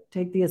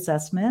the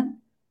assessment,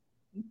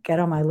 get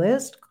on my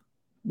list,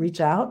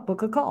 reach out,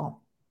 book a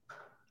call.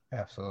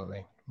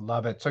 Absolutely.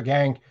 Love it. So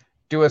gang,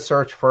 do a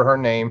search for her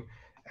name,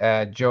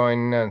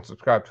 join and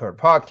subscribe to her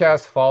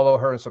podcast, follow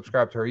her and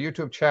subscribe to her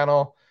YouTube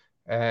channel.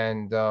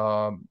 And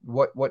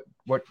what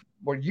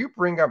you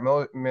bring up,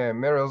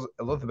 Mary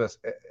Elizabeth,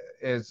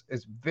 is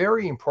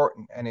very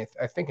important, and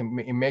I think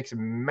it makes a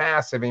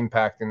massive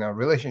impact in our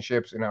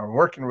relationships, in our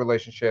working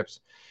relationships,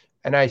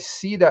 and I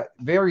see that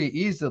very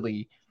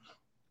easily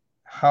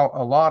how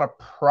a lot of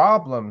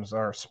problems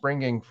are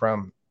springing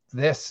from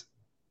this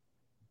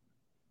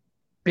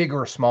big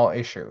or small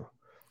issue.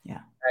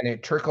 Yeah. And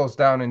it trickles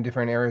down in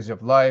different areas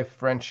of life,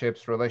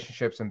 friendships,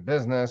 relationships, and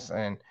business.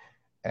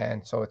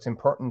 And so it's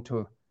important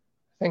to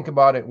think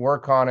about it,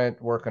 work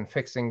on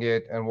fixing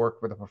it, and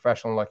work with a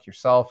professional like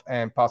yourself,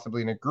 and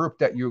possibly in a group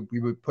that you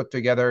would put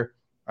together.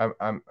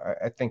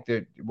 I think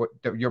that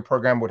your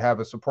program would have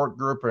a support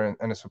group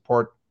and a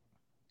support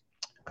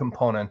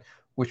component,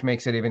 which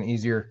makes it even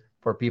easier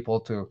for people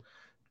to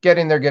get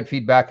in there, get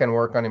feedback, and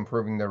work on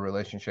improving their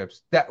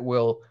relationships. That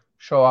will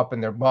show up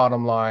in their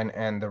bottom line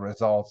and the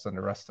results and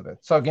the rest of it.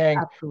 So, gang,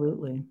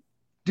 Absolutely.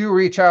 do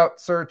reach out,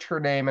 search her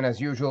name, and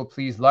as usual,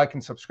 please like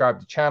and subscribe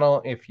to the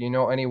channel. If you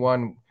know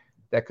anyone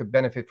that could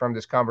benefit from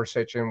this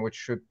conversation, which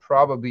should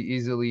probably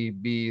easily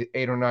be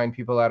 8 or 9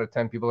 people out of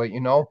 10 people that you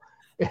know,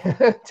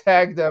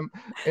 tag them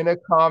in a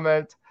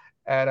comment.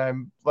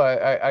 And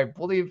I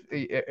believe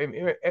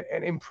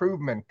an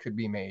improvement could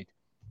be made.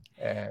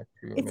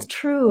 It's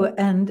true.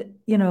 And,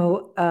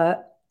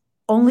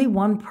 only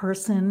one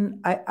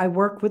person, I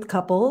work with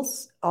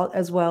couples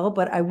as well,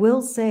 but I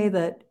will say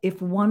that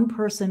if one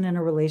person in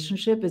a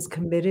relationship is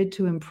committed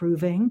to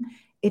improving,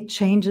 it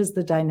changes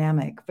the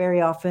dynamic. Very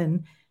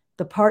often,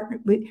 the partner,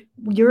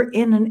 you're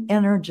in an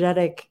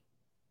energetic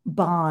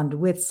bond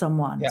with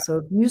someone. Yeah. So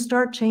if you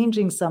start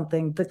changing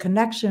something, the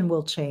connection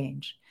will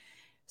change.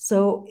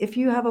 So if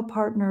you have a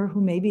partner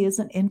who maybe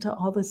isn't into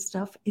all this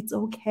stuff, it's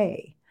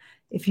okay.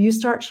 If you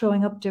start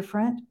showing up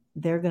different,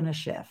 they're going to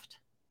shift.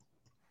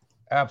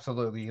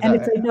 Absolutely. And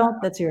if they don't,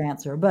 that's your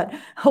answer. But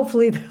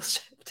hopefully they'll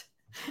shift.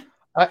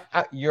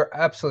 You're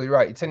absolutely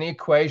right. It's an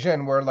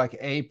equation where like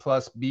A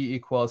plus B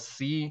equals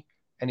C.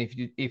 And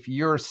if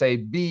you're say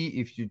B,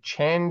 if you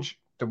change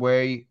the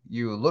way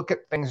you look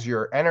at things,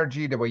 your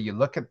energy, the way you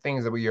look at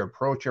things, the way you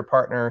approach your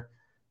partner,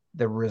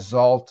 the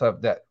result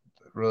of that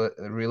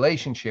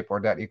relationship or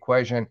that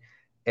equation,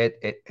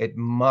 it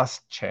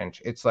must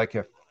change. It's like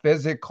a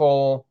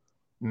physical,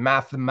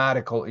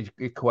 mathematical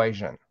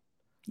equation.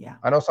 Yeah.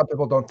 I know some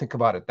people don't think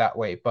about it that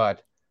way,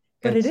 but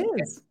it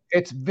is.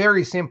 It's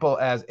very simple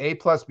as A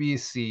plus B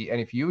is C. And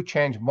if you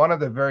change one of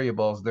the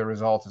variables, the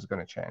result is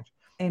going to change.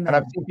 Amen. And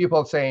I've seen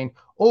people saying,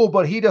 oh,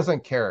 but he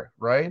doesn't care,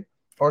 right?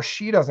 Or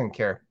she doesn't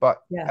care.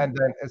 But, and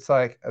then it's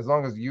like, as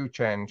long as you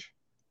change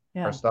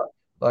or stuff,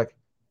 like,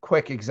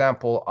 quick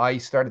example, I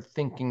started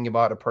thinking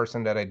about a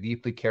person that I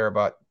deeply care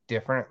about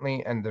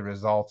differently, and the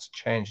results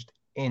changed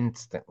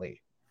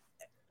instantly.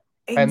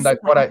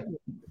 Exactly.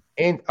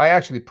 And like I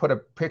actually put a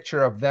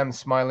picture of them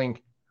smiling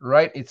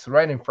it's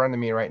right in front of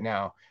me right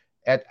now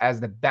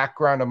as the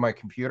background of my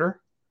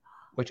computer,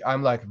 which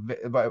I'm like,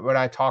 when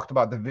I talked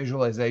about the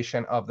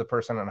visualization of the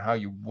person and how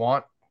you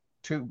want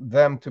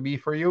them to be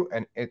for you,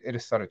 and it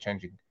has started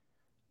changing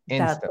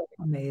instantly.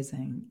 That's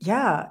amazing.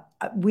 Yeah.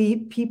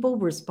 People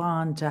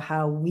respond to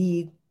how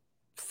we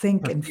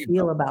think and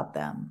feel about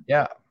them.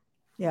 Yeah.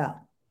 Yeah.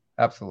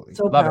 Absolutely.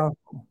 So Love powerful.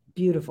 it.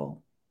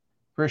 Beautiful.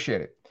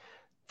 Appreciate it.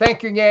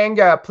 Thank you, gang.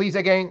 Please,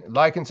 again,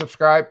 like and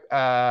subscribe.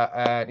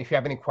 And if you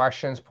have any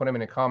questions, put them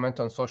in a comment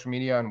on social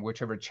media on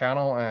whichever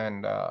channel,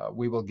 and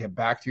we will get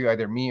back to you,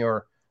 either me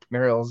or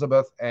Mary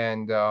Elizabeth,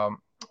 and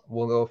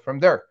we'll go from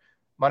there.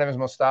 My name is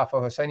Mustafa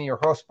Hosseini, your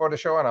host for the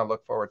show, and I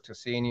look forward to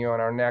seeing you on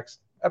our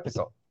next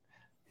episode.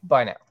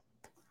 Bye now.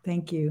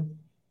 Thank you.